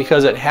okay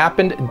because it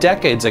happened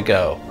decades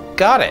ago.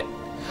 Got it.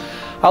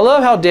 I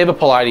love how David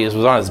Paulides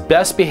was on his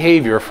best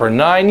behavior for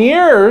 9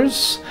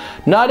 years,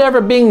 not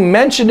ever being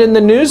mentioned in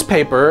the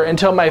newspaper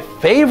until my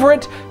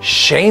favorite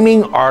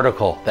shaming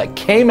article that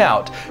came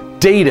out,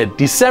 dated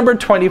December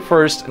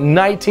 21st,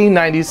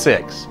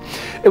 1996.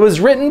 It was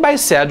written by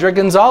Sandra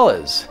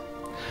Gonzalez.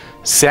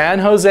 San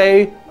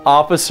Jose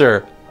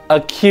officer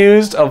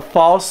accused of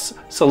false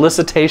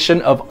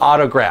solicitation of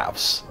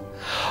autographs.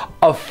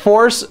 A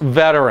force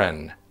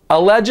veteran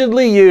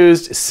allegedly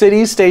used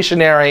city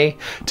stationery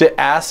to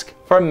ask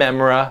for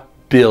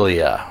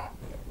memorabilia.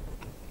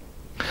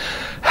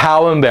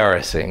 How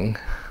embarrassing.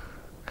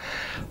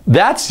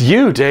 That's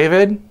you,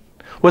 David.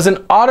 Was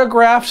an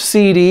autographed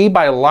CD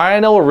by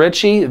Lionel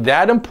Richie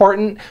that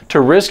important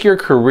to risk your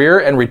career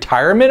and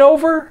retirement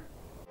over?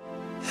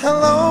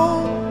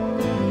 Hello,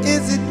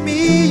 is it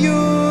me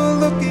you're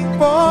looking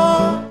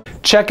for?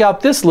 Check out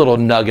this little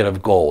nugget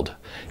of gold.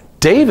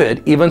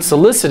 David even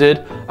solicited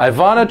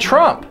Ivana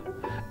Trump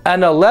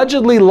and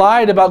allegedly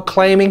lied about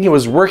claiming he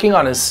was working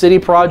on a city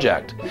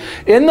project.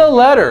 In the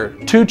letter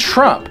to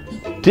Trump,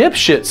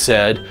 dipshit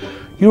said,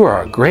 "You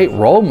are a great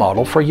role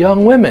model for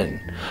young women.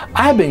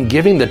 I've been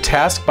given the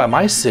task by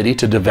my city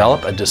to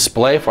develop a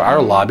display for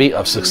our lobby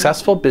of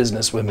successful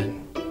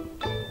businesswomen."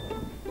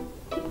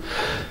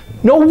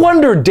 No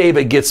wonder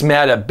David gets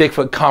mad at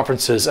Bigfoot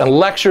conferences and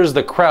lectures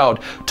the crowd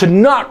to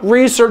not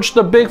research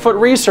the Bigfoot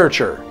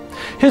researcher.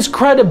 his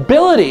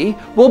credibility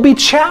will be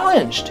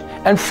challenged.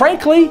 And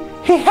frankly,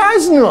 he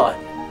has none.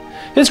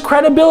 His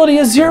credibility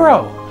is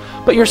zero.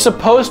 But you're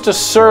supposed to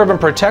serve and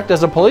protect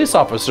as a police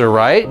officer,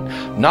 right?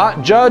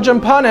 Not judge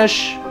and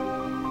punish.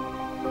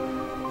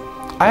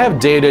 I have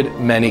dated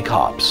many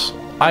cops.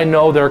 I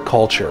know their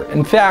culture.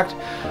 In fact,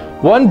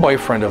 one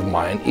boyfriend of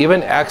mine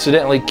even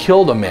accidentally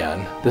killed a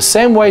man the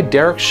same way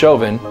Derek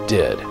Chauvin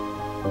did.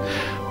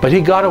 But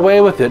he got away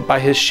with it by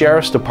his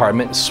sheriff's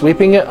department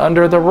sweeping it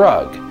under the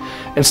rug.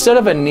 Instead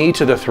of a knee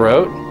to the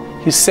throat,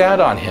 he sat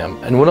on him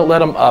and wouldn't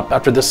let him up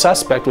after the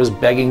suspect was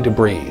begging to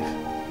breathe.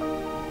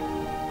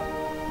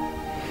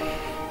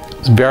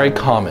 It's very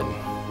common.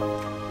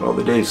 Well,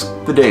 the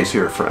day's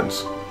here,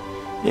 friends.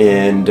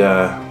 And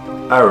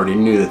I already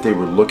knew that they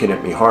were looking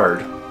at me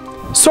hard.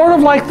 Sort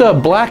of like the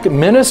black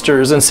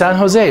ministers in San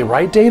Jose,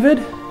 right,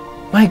 David?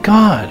 My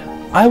God,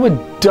 I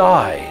would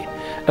die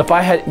if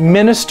I had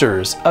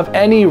ministers of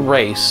any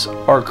race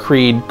or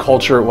creed,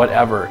 culture,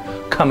 whatever,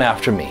 come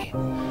after me.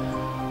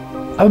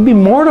 I would be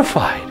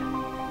mortified.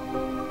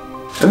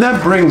 And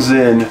that brings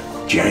in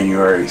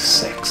January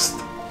 6th.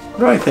 What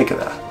do I think of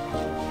that?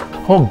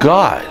 Oh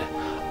God,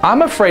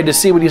 I'm afraid to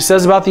see what he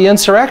says about the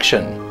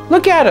insurrection.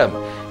 Look at him.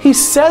 He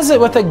says it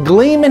with a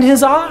gleam in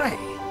his eye.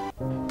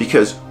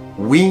 Because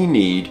we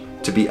need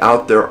to be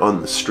out there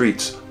on the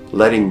streets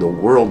letting the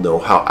world know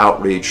how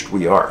outraged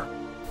we are.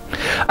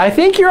 I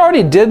think you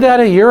already did that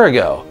a year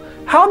ago.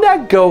 How'd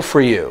that go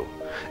for you?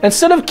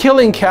 Instead of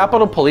killing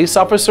Capitol police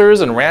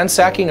officers and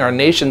ransacking our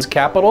nation's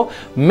capital,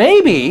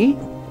 maybe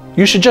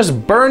you should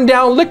just burn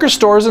down liquor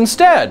stores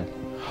instead.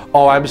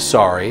 Oh, I'm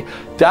sorry.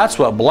 That's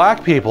what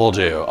black people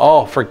do.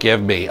 Oh,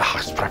 forgive me.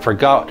 Oh, I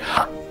forgot.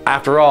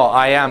 After all,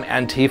 I am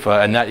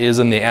Antifa, and that is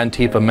in the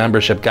Antifa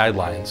membership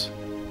guidelines.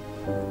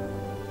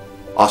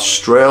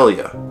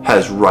 Australia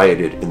has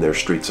rioted in their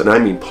streets, and I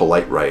mean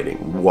polite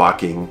rioting,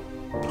 walking,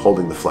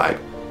 holding the flag.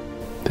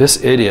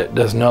 This idiot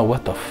doesn't know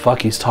what the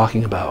fuck he's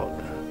talking about.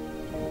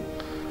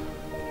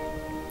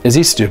 Is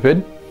he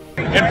stupid?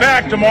 In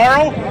fact,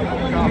 tomorrow,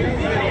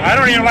 I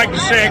don't even like to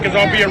say it because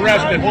I'll be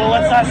arrested. Well,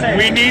 let's not say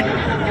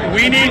it.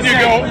 We need to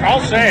go,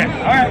 I'll say it.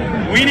 All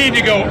right. We need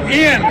to go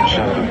in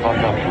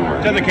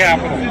to the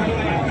Capitol.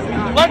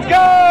 Let's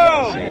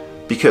go!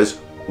 Because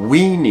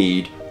we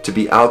need to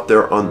be out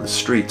there on the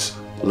streets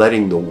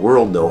letting the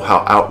world know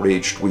how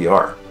outraged we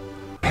are.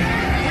 We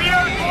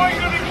are going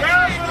to the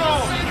Capitol,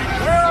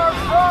 where our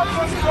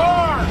problems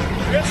are.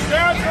 It's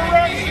that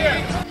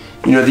direction.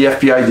 You know, the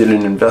FBI did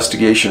an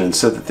investigation and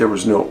said that there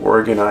was no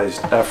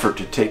organized effort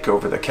to take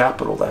over the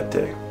Capitol that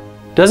day.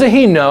 Doesn't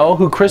he know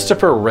who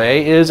Christopher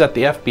Wray is at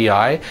the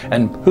FBI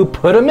and who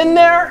put him in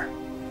there?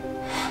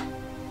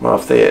 Well,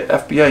 if the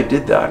FBI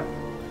did that,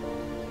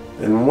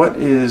 then what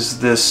is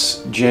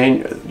this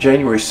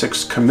January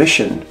 6th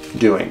commission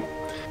doing?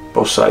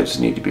 Both sides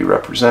need to be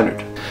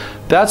represented.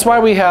 That's why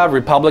we have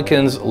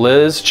Republicans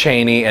Liz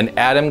Cheney and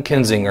Adam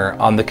Kinzinger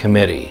on the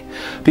committee.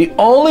 The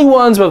only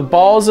ones with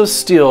balls of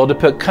steel to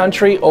put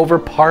country over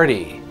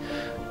party.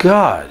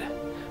 God,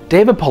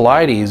 David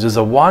Paulides is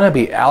a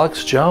wannabe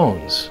Alex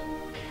Jones.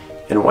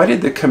 And why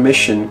did the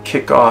commission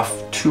kick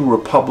off 2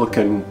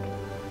 Republican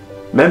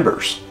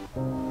members?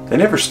 They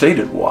never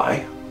stated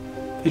why.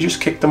 They just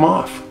kicked them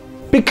off.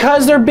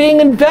 Because they're being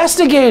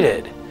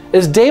investigated.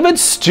 Is David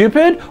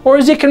stupid or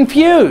is he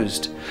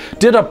confused?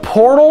 Did a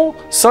portal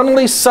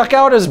suddenly suck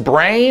out his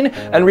brain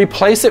and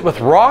replace it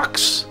with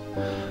rocks?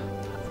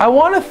 I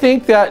want to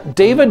think that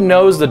David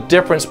knows the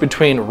difference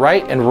between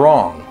right and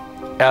wrong.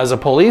 As a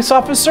police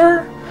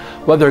officer,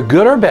 whether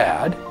good or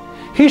bad,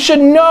 he should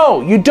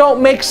know you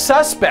don't make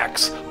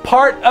suspects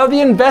part of the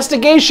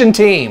investigation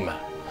team.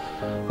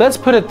 Let's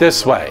put it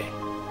this way.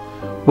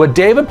 Would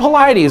David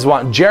Paulides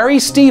want Jerry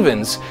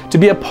Stevens to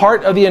be a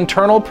part of the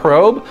internal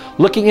probe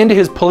looking into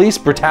his police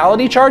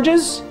brutality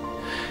charges?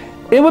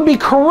 It would be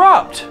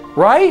corrupt,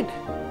 right?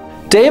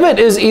 David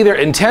is either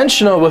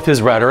intentional with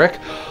his rhetoric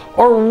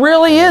or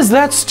really is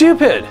that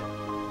stupid.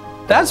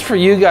 That's for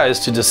you guys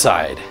to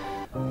decide.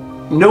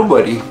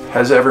 Nobody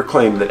has ever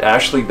claimed that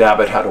Ashley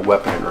Babbitt had a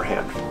weapon in her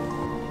hand.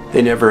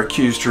 They never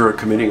accused her of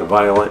committing a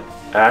violent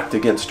act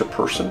against a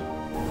person.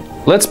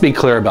 Let's be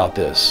clear about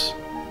this.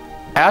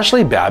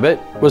 Ashley Babbitt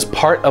was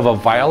part of a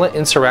violent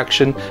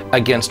insurrection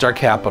against our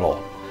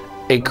Capitol,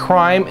 a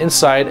crime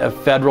inside a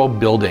federal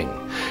building.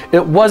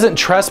 It wasn't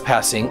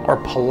trespassing or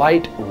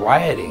polite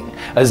rioting,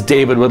 as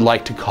David would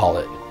like to call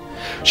it.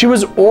 She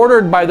was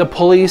ordered by the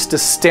police to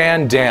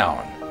stand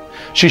down.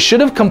 She should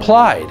have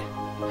complied.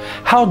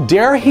 How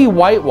dare he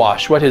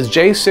whitewash what his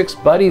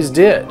J6 buddies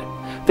did?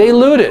 They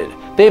looted,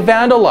 they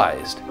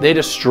vandalized, they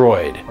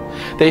destroyed.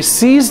 They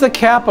seized the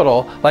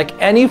Capitol like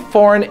any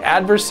foreign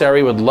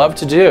adversary would love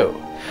to do.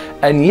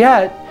 And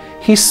yet,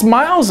 he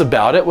smiles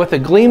about it with a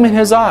gleam in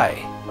his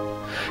eye.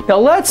 Now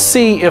let's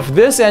see if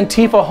this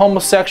Antifa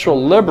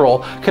homosexual liberal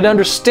can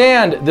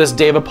understand this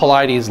David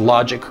Paulides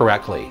logic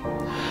correctly.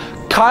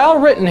 Kyle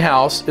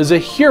Rittenhouse is a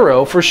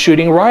hero for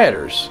shooting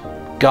rioters.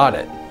 Got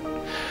it.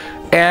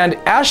 And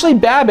Ashley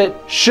Babbitt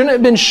shouldn't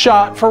have been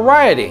shot for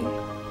rioting.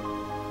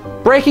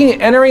 breaking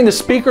and entering the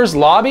speaker's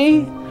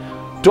lobby.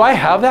 Do I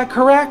have that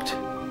correct?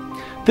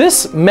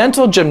 This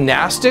mental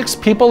gymnastics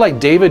people like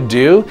David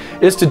do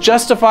is to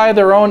justify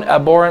their own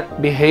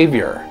abhorrent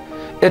behavior.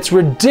 It's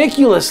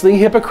ridiculously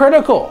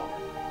hypocritical.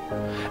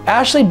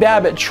 Ashley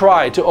Babbitt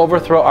tried to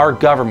overthrow our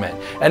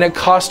government, and it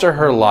cost her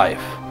her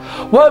life.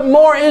 What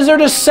more is there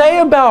to say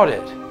about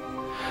it?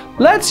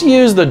 Let's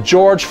use the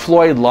George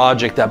Floyd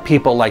logic that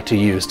people like to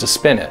use to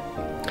spin it.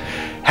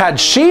 Had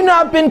she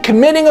not been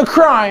committing a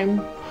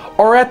crime,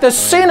 or at the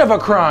scene of a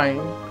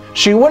crime,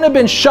 she wouldn't have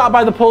been shot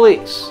by the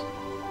police.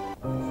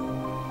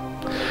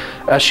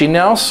 As she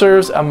now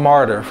serves a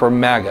martyr for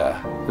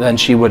MAGA than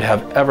she would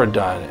have ever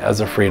done as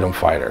a freedom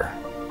fighter.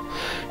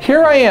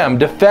 Here I am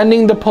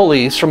defending the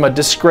police from a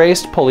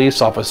disgraced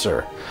police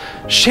officer.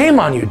 Shame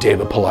on you,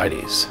 David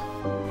Paulides.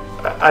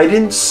 I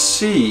didn't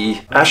see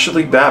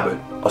Ashley Babbitt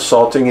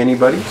assaulting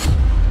anybody.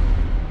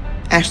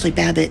 Ashley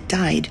Babbitt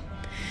died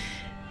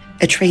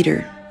a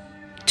traitor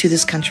to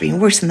this country.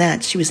 And worse than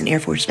that, she was an Air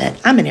Force vet.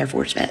 I'm an Air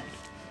Force vet.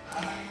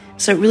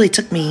 So it really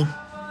took me,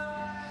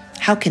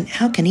 how can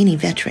any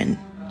veteran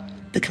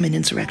become an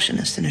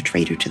insurrectionist and a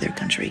traitor to their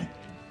country?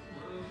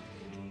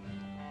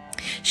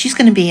 She's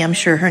going to be, I'm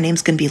sure her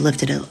name's going to be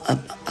lifted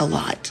a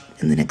lot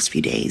in the next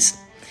few days.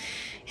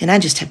 And I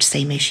just have to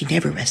say, may she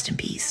never rest in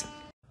peace.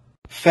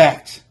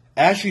 Fact.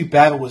 Ashley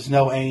Babbitt was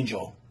no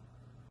angel.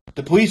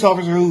 The police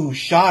officer who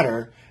shot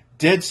her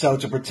did so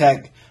to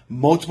protect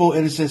multiple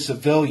innocent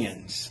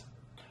civilians.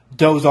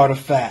 Those are the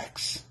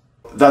facts.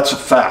 That's a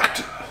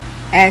fact.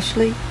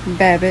 Ashley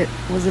Babbitt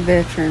was a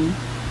veteran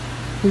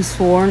who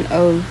swore an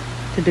oath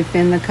to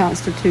defend the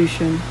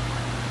Constitution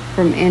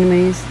from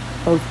enemies,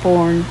 both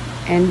foreign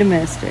and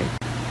domestic.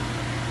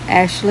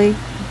 Ashley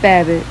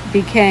Babbitt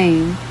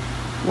became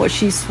what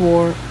she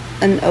swore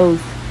an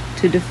oath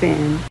to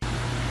defend.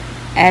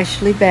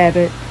 Ashley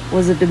Babbitt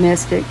was a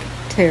domestic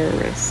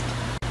terrorist.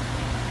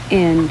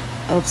 End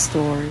of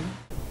story.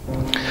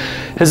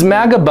 His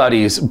MAGA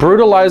buddies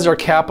brutalized our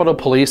Capitol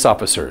police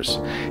officers,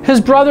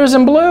 his brothers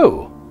in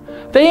blue.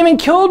 They even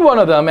killed one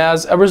of them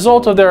as a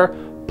result of their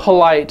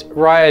polite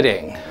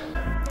rioting.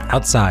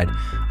 Outside,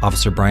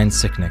 Officer Brian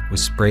Sicknick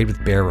was sprayed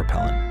with bear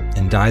repellent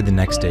and died the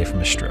next day from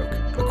a stroke,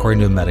 according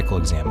to a medical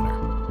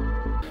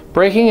examiner.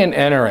 Breaking and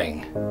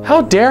entering.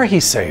 How dare he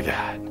say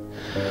that?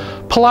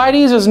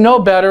 Paulides is no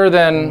better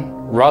than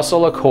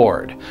Russell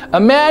Accord, a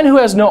man who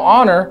has no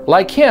honor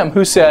like him,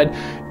 who said,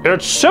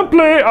 "It's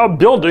simply a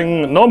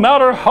building no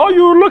matter how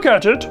you look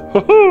at it."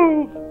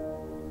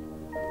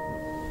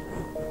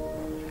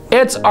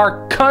 It's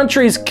our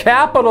country's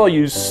capital,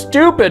 you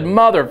stupid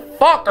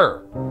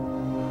motherfucker.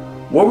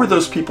 What were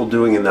those people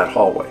doing in that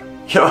hallway?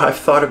 You know, I've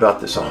thought about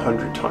this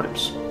 100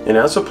 times. And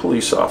as a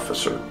police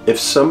officer, if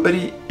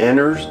somebody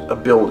enters a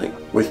building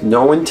with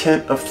no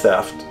intent of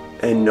theft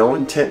and no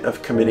intent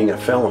of committing a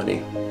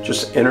felony,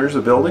 just enters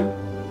a building,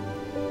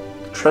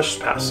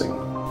 trespassing.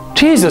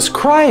 Jesus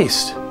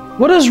Christ,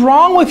 what is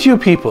wrong with you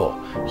people?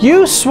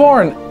 You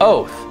swore an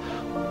oath,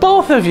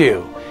 both of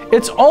you.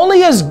 It's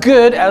only as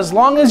good as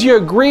long as you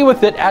agree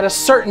with it at a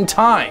certain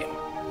time.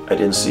 I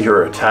didn't see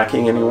her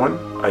attacking anyone.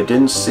 I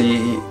didn't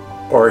see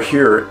or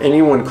hear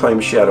anyone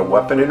claim she had a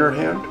weapon in her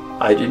hand.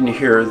 I didn't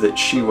hear that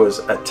she was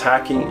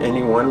attacking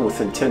anyone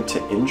with intent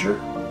to injure.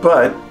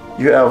 But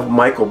you have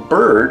Michael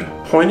Byrd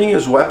pointing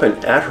his weapon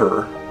at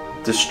her,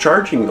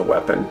 discharging the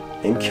weapon,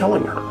 and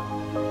killing her.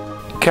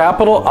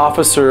 Capitol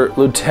Officer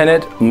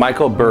Lieutenant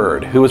Michael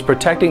Byrd, who was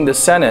protecting the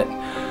Senate,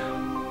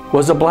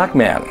 was a black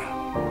man,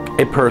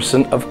 a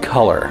person of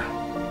color.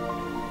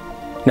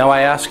 Now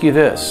I ask you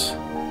this.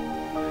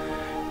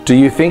 Do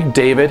you think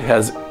David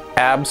has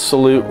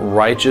absolute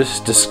righteous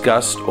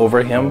disgust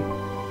over him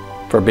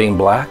for being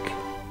black?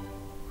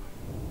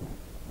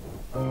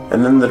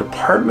 And then the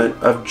Department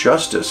of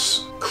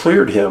Justice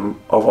cleared him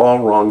of all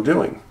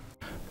wrongdoing.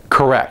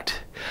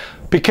 Correct.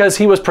 Because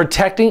he was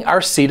protecting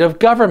our seat of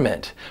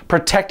government,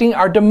 protecting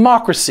our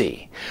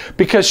democracy.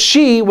 Because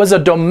she was a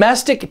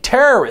domestic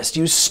terrorist,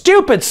 you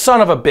stupid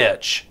son of a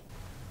bitch.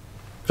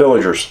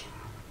 Villagers,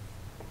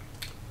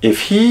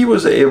 if he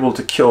was able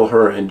to kill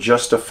her and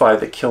justify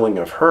the killing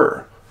of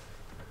her,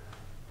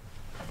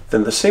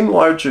 then the same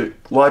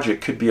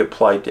logic could be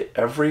applied to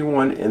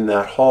everyone in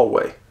that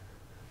hallway.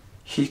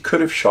 He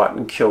could have shot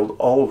and killed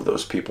all of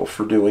those people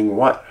for doing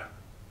what?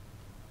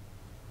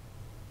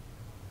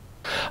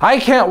 I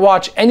can't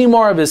watch any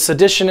more of his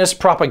seditionist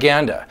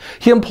propaganda.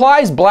 He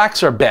implies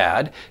blacks are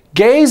bad,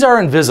 gays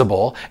are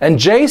invisible, and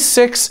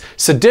J6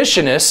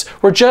 seditionists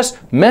were just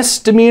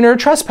misdemeanor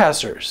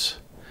trespassers.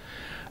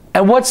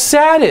 And what's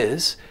sad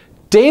is,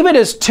 David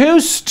is too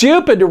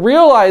stupid to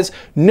realize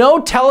no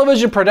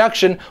television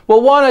production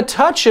will want to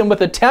touch him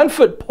with a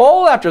 10-foot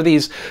pole after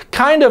these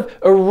kind of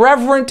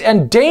irreverent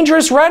and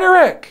dangerous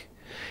rhetoric.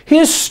 He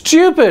is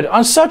stupid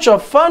on such a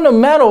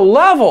fundamental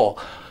level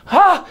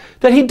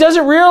that he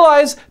doesn't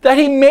realize that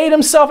he made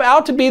himself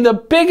out to be the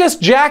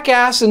biggest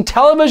jackass in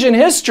television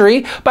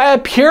history by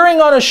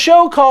appearing on a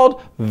show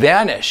called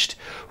Vanished,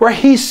 where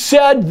he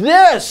said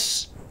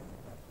this.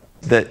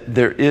 That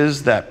there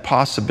is that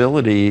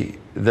possibility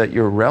that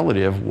your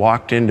relative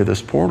walked into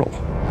this portal.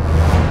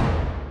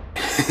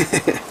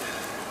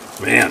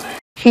 Man.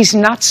 He's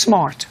not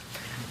smart.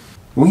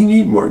 We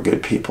need more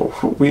good people.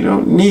 We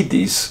don't need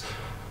these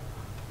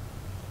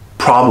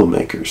problem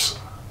makers.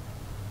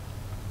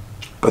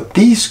 But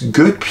these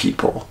good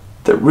people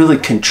that really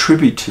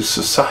contribute to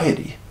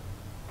society.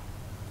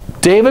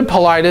 David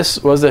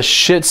Paulides was a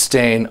shit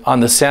stain on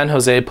the San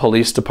Jose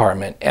Police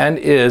Department and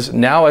is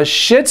now a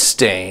shit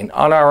stain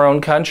on our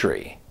own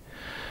country.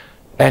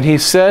 And he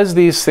says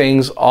these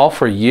things all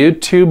for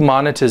YouTube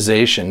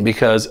monetization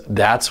because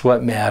that's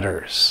what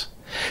matters.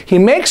 He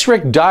makes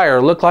Rick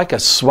Dyer look like a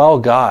swell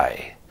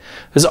guy.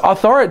 His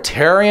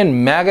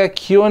authoritarian MAGA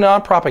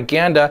QAnon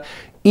propaganda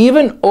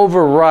even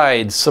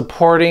overrides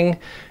supporting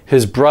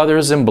his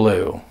brothers in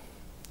blue.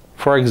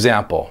 For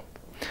example,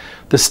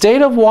 the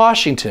state of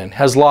Washington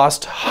has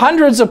lost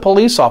hundreds of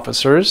police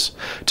officers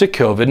to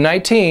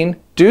COVID-19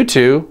 due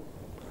to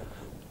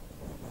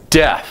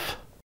death.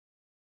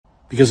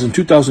 Because in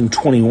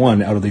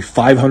 2021, out of the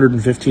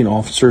 515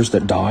 officers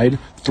that died,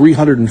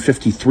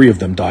 353 of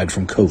them died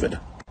from COVID.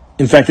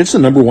 In fact, it's the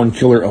 #1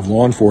 killer of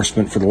law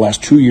enforcement for the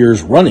last 2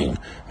 years running.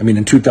 I mean,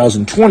 in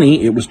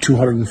 2020, it was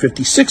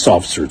 256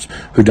 officers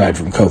who died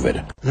from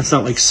COVID. That's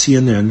not like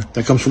CNN.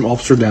 That comes from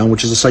Officer Down,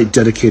 which is a site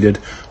dedicated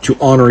to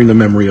honoring the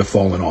memory of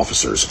fallen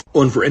officers.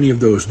 And for any of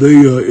those, they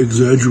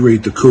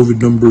exaggerate the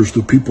COVID numbers.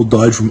 The people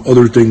died from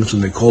other things,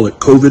 and they call it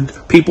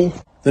COVID people.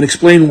 Then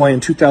explain why in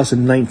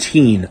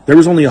 2019, there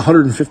was only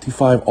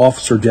 155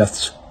 officer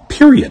deaths,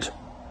 period.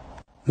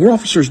 More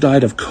officers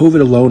died of COVID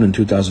alone in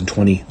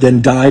 2020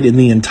 than died in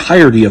the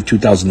entirety of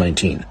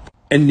 2019.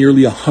 And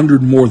nearly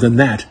 100 more than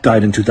that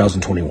died in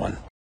 2021.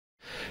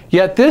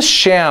 Yet this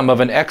sham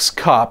of an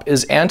ex-cop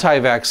is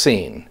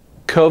anti-vaccine,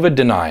 COVID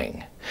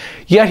denying.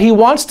 Yet he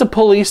wants the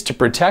police to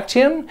protect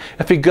him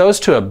if he goes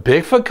to a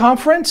Bigfoot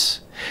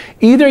conference?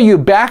 Either you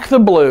back the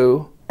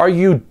blue or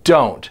you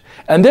don't.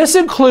 And this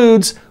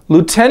includes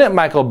Lieutenant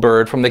Michael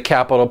Byrd from the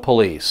Capitol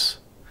Police.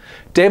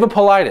 David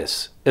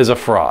Paulides is a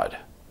fraud.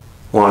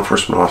 Law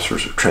enforcement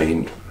officers are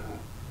trained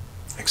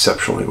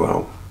exceptionally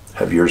well,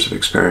 have years of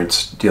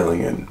experience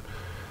dealing in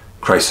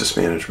crisis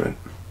management.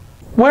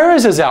 Where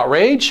is his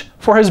outrage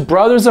for his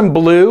brothers in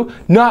blue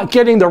not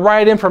getting the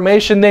right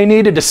information they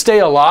needed to stay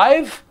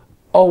alive?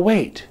 Oh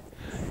wait,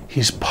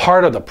 he's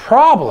part of the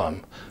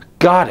problem.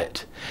 Got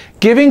it.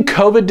 Giving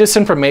COVID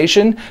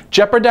disinformation,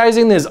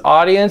 jeopardizing his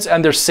audience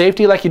and their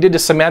safety like he did to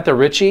Samantha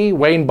Ritchie,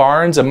 Wayne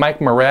Barnes, and Mike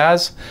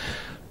Mraz.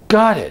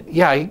 Got it.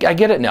 Yeah, I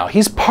get it now.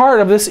 He's part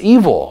of this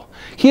evil.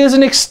 He is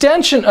an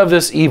extension of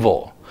this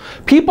evil.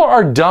 People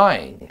are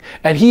dying,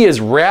 and he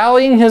is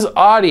rallying his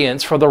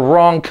audience for the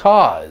wrong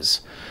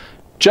cause.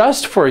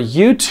 Just for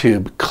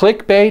YouTube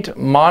clickbait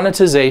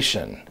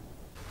monetization.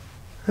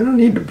 I don't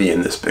need to be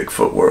in this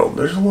Bigfoot world.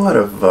 There's a lot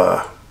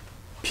of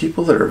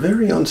people that are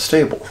very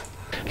unstable.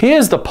 He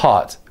is the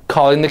pot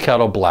calling the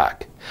kettle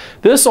black.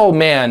 This old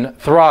man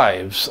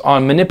thrives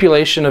on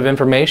manipulation of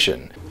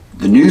information.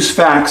 The news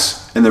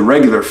facts and the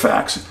regular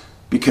facts,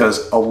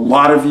 because a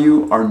lot of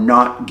you are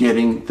not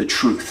getting the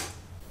truth.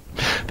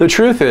 The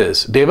truth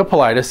is, David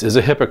Paulides is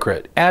a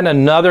hypocrite and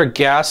another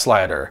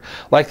gaslighter,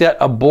 like that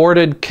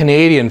aborted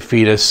Canadian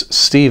fetus,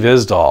 Steve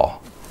Isdall.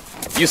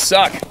 You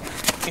suck.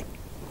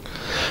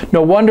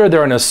 No wonder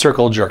they're in a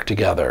circle jerk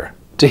together.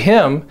 To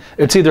him,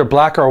 it's either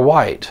black or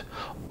white,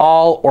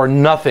 all or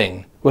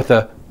nothing, with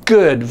a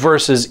good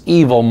versus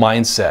evil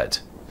mindset.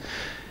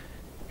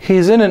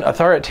 He's in an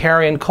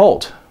authoritarian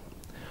cult,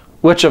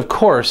 which of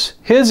course,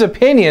 his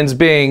opinions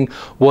being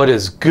what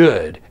is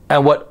good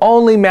and what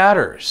only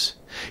matters.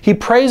 He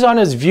preys on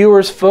his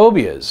viewers'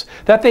 phobias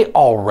that they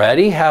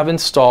already have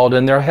installed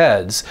in their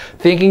heads,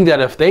 thinking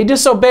that if they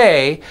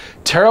disobey,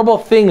 terrible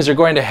things are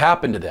going to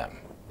happen to them.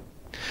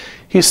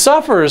 He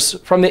suffers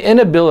from the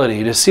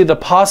inability to see the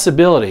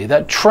possibility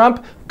that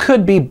Trump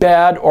could be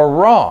bad or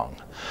wrong,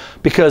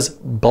 because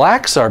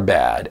blacks are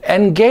bad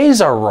and gays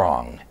are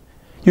wrong.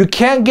 You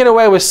can't get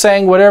away with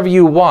saying whatever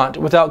you want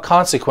without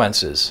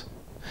consequences.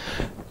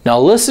 Now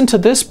listen to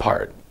this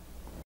part.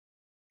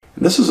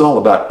 This is all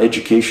about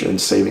education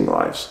and saving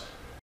lives.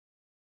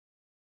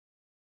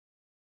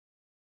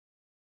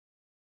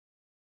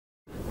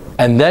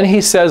 And then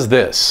he says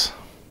this.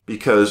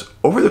 Because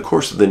over the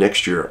course of the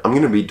next year, I'm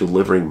going to be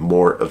delivering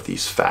more of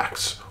these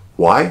facts.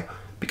 Why?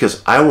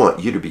 Because I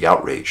want you to be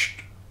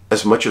outraged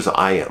as much as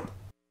I am.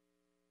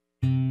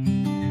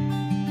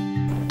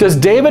 Does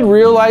David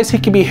realize he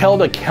can be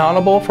held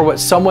accountable for what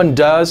someone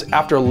does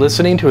after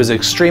listening to his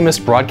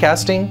extremist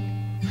broadcasting?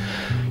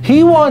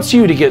 He wants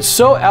you to get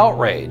so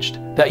outraged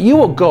that you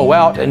will go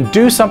out and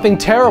do something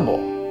terrible.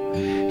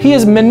 He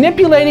is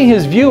manipulating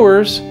his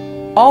viewers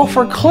all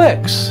for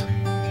clicks.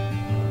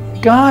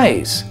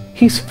 Guys,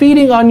 he's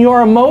feeding on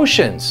your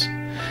emotions.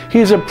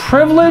 He's a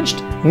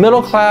privileged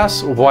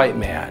middle-class white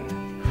man.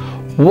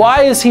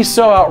 Why is he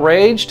so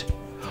outraged?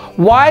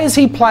 Why is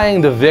he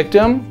playing the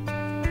victim?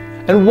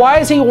 And why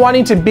is he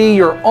wanting to be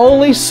your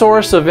only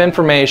source of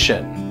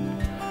information?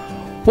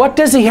 What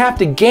does he have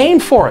to gain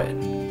for it?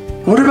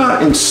 What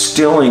about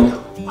instilling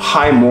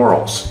high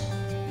morals?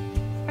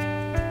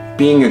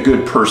 being a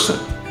good person.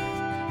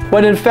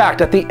 When in fact,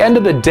 at the end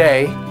of the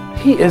day,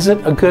 he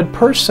isn't a good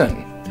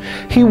person.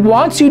 He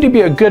wants you to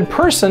be a good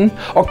person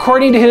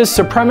according to his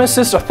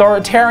supremacist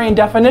authoritarian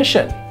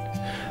definition.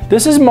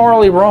 This is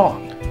morally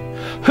wrong.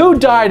 Who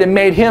died and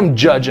made him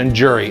judge and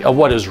jury of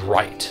what is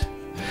right?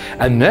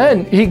 And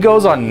then he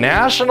goes on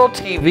national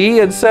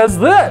TV and says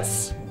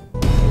this.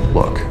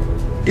 Look,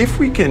 if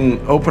we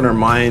can open our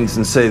minds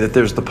and say that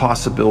there's the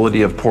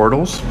possibility of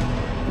portals,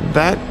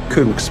 that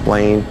could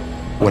explain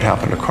what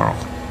happened to Carl.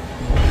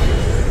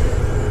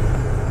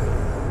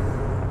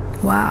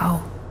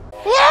 Wow.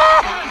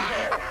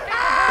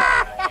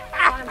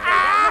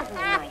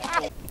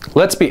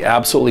 Let's be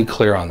absolutely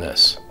clear on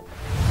this.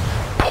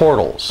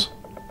 Portals,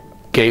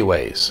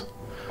 gateways,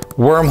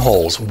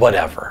 wormholes,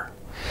 whatever.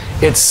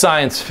 It's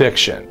science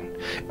fiction.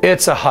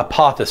 It's a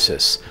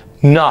hypothesis,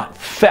 not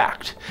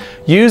fact.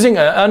 Using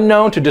an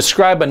unknown to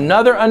describe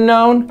another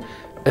unknown,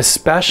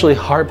 especially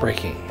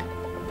heartbreaking.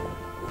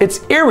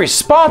 It's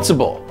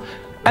irresponsible.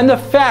 And the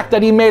fact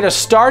that he made a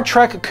Star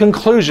Trek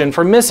conclusion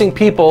for missing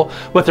people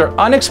with their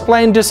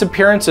unexplained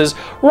disappearances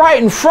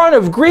right in front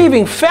of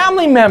grieving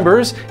family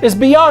members is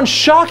beyond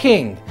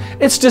shocking.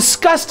 It's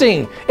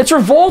disgusting. It's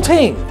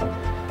revolting.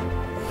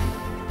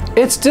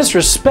 It's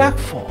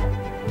disrespectful.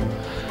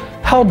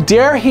 How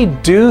dare he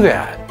do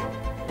that?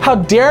 How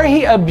dare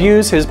he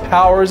abuse his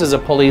powers as a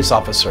police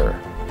officer?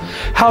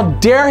 How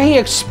dare he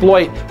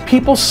exploit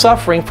people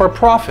suffering for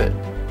profit?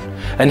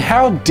 And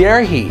how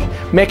dare he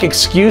make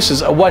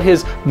excuses of what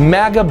his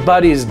MAGA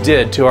buddies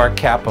did to our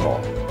Capitol?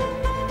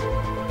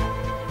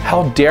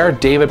 How dare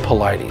David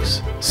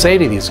Paulides say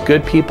to these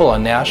good people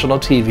on national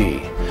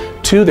TV,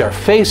 to their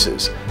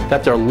faces,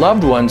 that their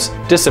loved ones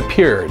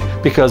disappeared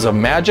because of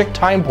magic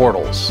time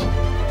portals?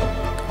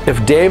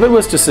 If David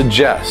was to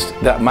suggest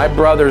that my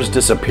brother's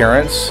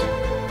disappearance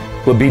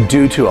would be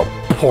due to a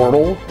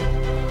portal,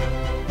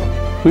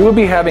 we would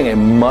be having a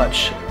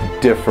much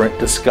different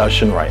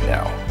discussion right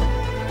now.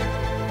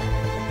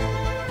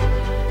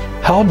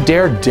 How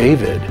dare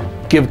David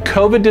give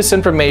COVID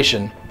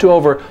disinformation to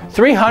over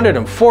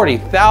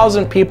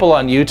 340,000 people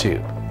on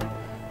YouTube?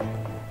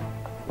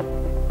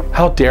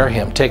 How dare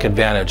him take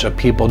advantage of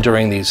people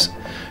during these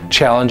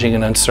challenging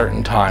and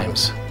uncertain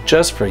times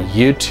just for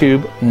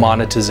YouTube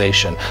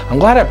monetization? I'm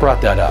glad I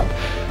brought that up.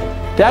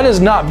 That is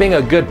not being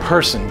a good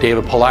person,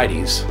 David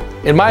Paulides.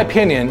 In my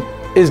opinion,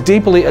 is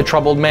deeply a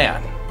troubled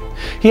man.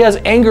 He has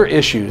anger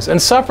issues and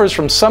suffers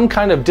from some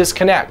kind of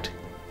disconnect.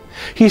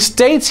 He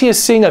states he is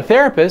seeing a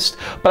therapist,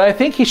 but I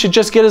think he should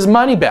just get his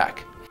money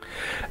back.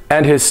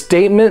 And his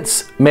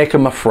statements make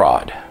him a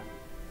fraud.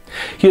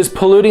 He is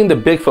polluting the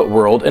Bigfoot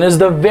world and is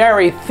the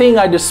very thing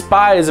I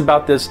despise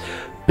about this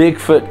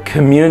Bigfoot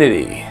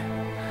community.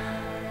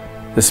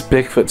 This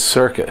Bigfoot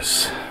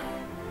circus.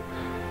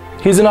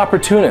 He's an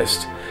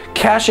opportunist,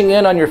 cashing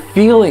in on your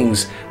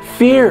feelings,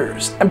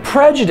 fears, and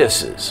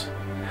prejudices.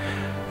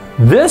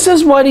 This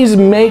is what he's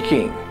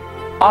making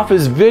off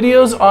his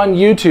videos on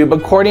YouTube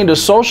according to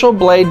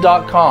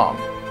socialblade.com.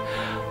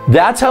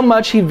 That's how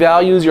much he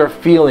values your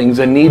feelings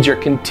and needs your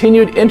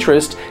continued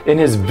interest in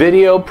his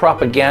video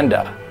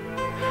propaganda.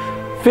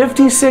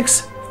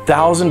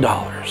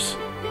 $56,000.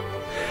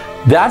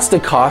 That's the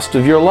cost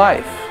of your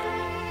life.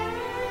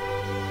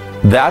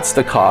 That's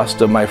the cost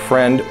of my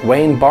friend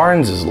Wayne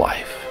Barnes'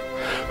 life,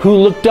 who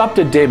looked up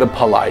to David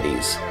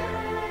Paulides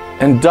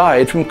and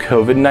died from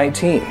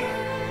COVID-19.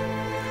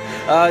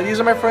 These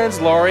are my friends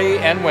Lori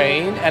and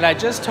Wayne, and I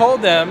just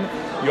told them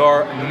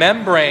your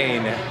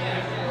membrane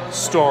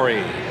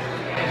story.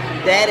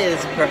 That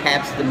is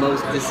perhaps the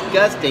most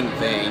disgusting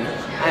thing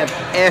I've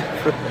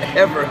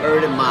ever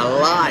heard in my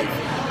life.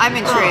 I'm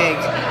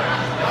intrigued.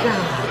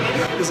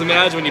 Just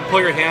imagine when you pull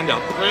your hand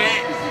up.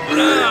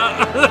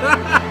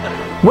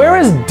 Where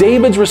is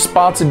David's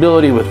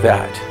responsibility with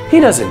that? He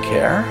doesn't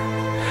care.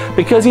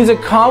 Because he's a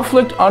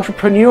conflict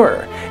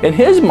entrepreneur. In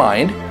his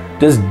mind,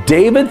 does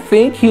David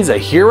think he's a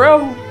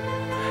hero?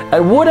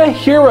 And would a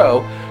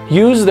hero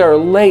use their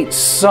late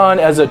son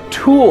as a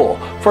tool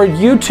for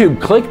YouTube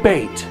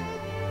clickbait?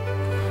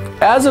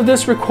 As of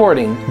this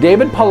recording,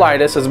 David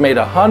Paulides has made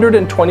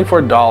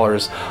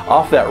 $124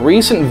 off that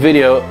recent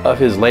video of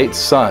his late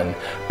son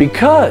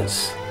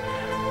because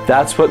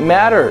that's what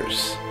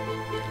matters.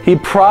 He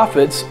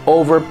profits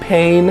over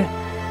pain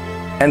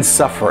and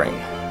suffering.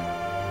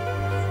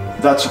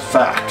 That's a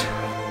fact.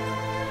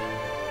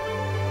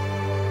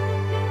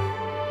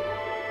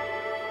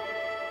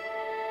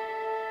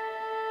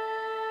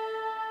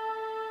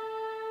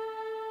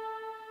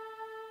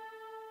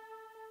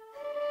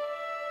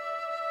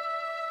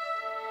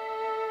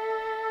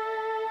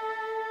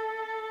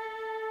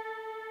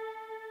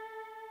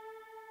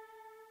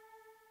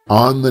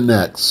 On the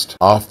next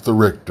Off the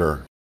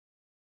Rictor.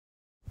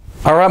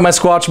 All right, my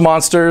Squatch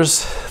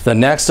monsters, the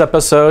next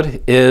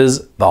episode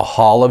is the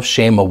Hall of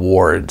Shame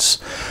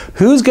Awards.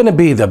 Who's going to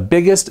be the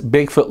biggest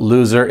Bigfoot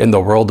loser in the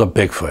world of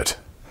Bigfoot?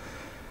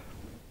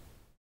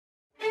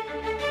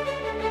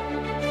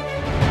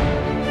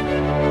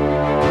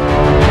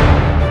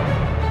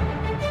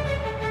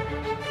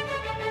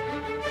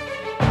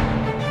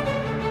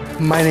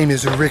 My name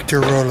is Rictor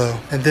Riolo,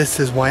 and this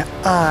is why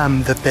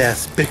I'm the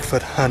best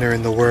Bigfoot hunter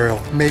in the world.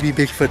 Maybe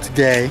Bigfoot's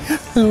gay.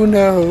 Who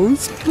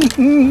knows?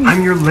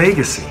 I'm your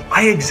legacy.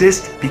 I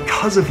exist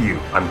because of you.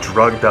 I'm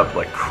drugged up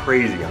like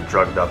crazy. I'm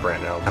drugged up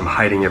right now. I'm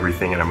hiding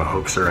everything and I'm a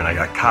hoaxer and I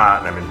got caught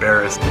and I'm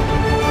embarrassed.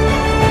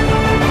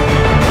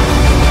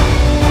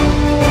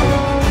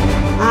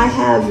 I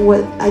have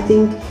what I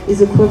think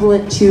is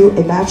equivalent to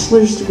a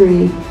bachelor's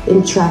degree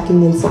in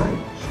tracking and sign.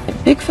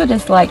 Bigfoot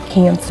is like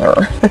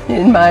cancer,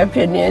 in my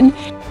opinion.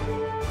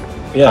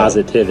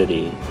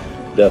 Positivity,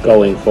 the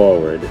going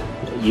forward,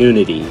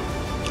 unity.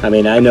 I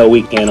mean, I know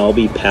we can't all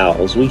be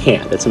pals. We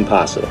can't. It's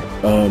impossible.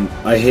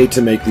 I hate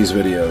to make these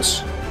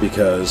videos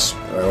because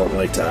I don't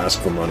like to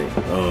ask for money.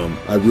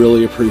 I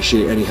really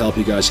appreciate any help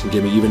you guys can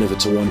give me, even if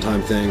it's a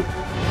one-time thing.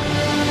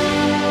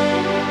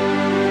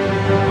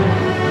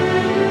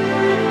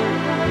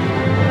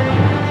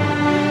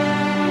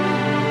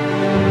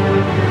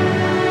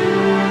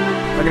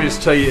 I can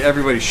just tell you,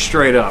 everybody,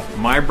 straight up,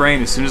 my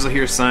brain, as soon as I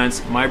hear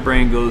science, my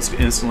brain goes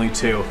instantly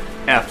to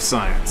F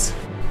science.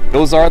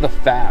 Those are the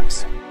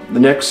facts. The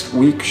next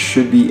week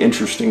should be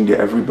interesting to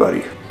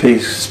everybody. Pay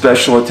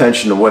special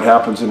attention to what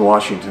happens in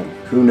Washington.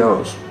 Who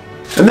knows?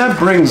 And that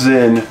brings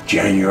in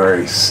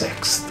January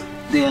 6th.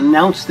 They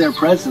announce their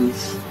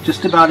presence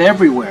just about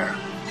everywhere.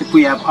 If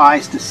we have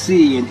eyes to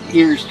see and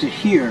ears to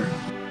hear.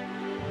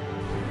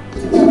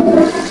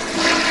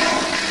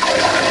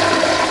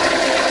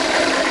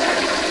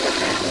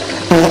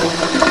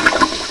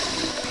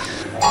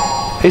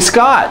 Hey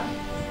Scott,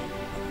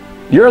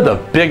 you're the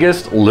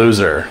biggest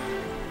loser.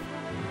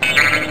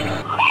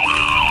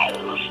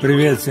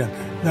 Привет всем.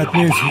 That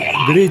means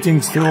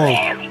greetings to all.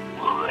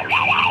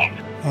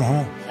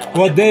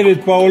 What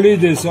David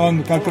Paulides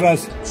on как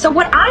раз. So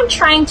what I'm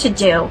trying to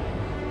do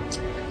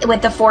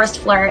with the forest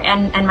flare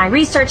and my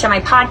research and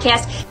my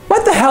podcast.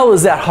 What the hell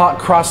is that hot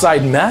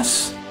cross-eyed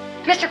mess?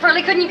 Mr.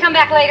 Furley, couldn't you come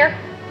back later?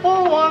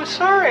 Oh, I'm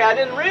sorry. I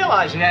didn't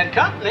realize you had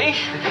company.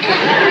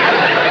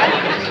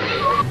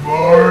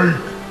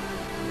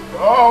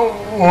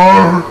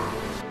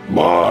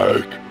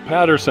 Mike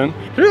Patterson.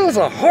 He's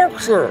a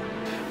hoaxer.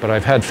 But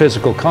I've had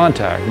physical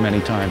contact many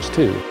times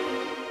too.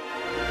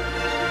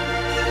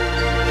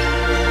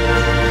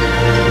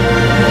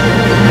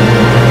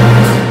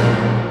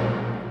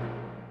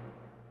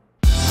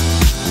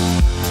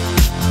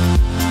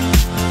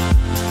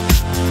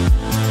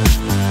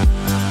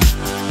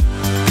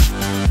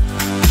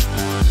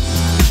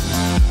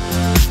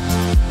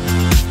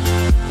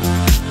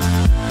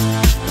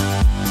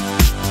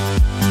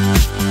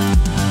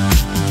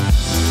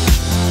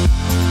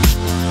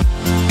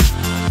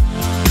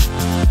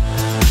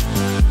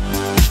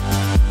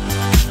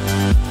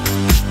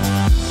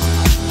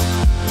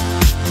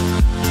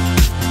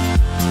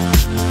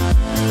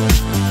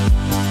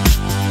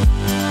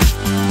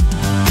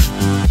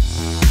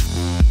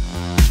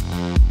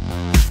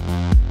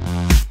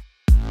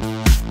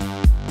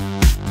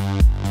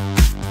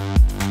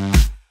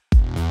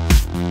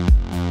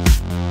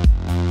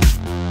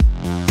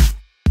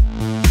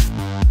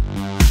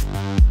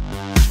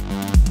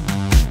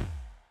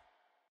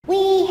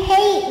 We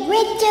hate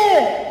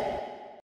Rictor!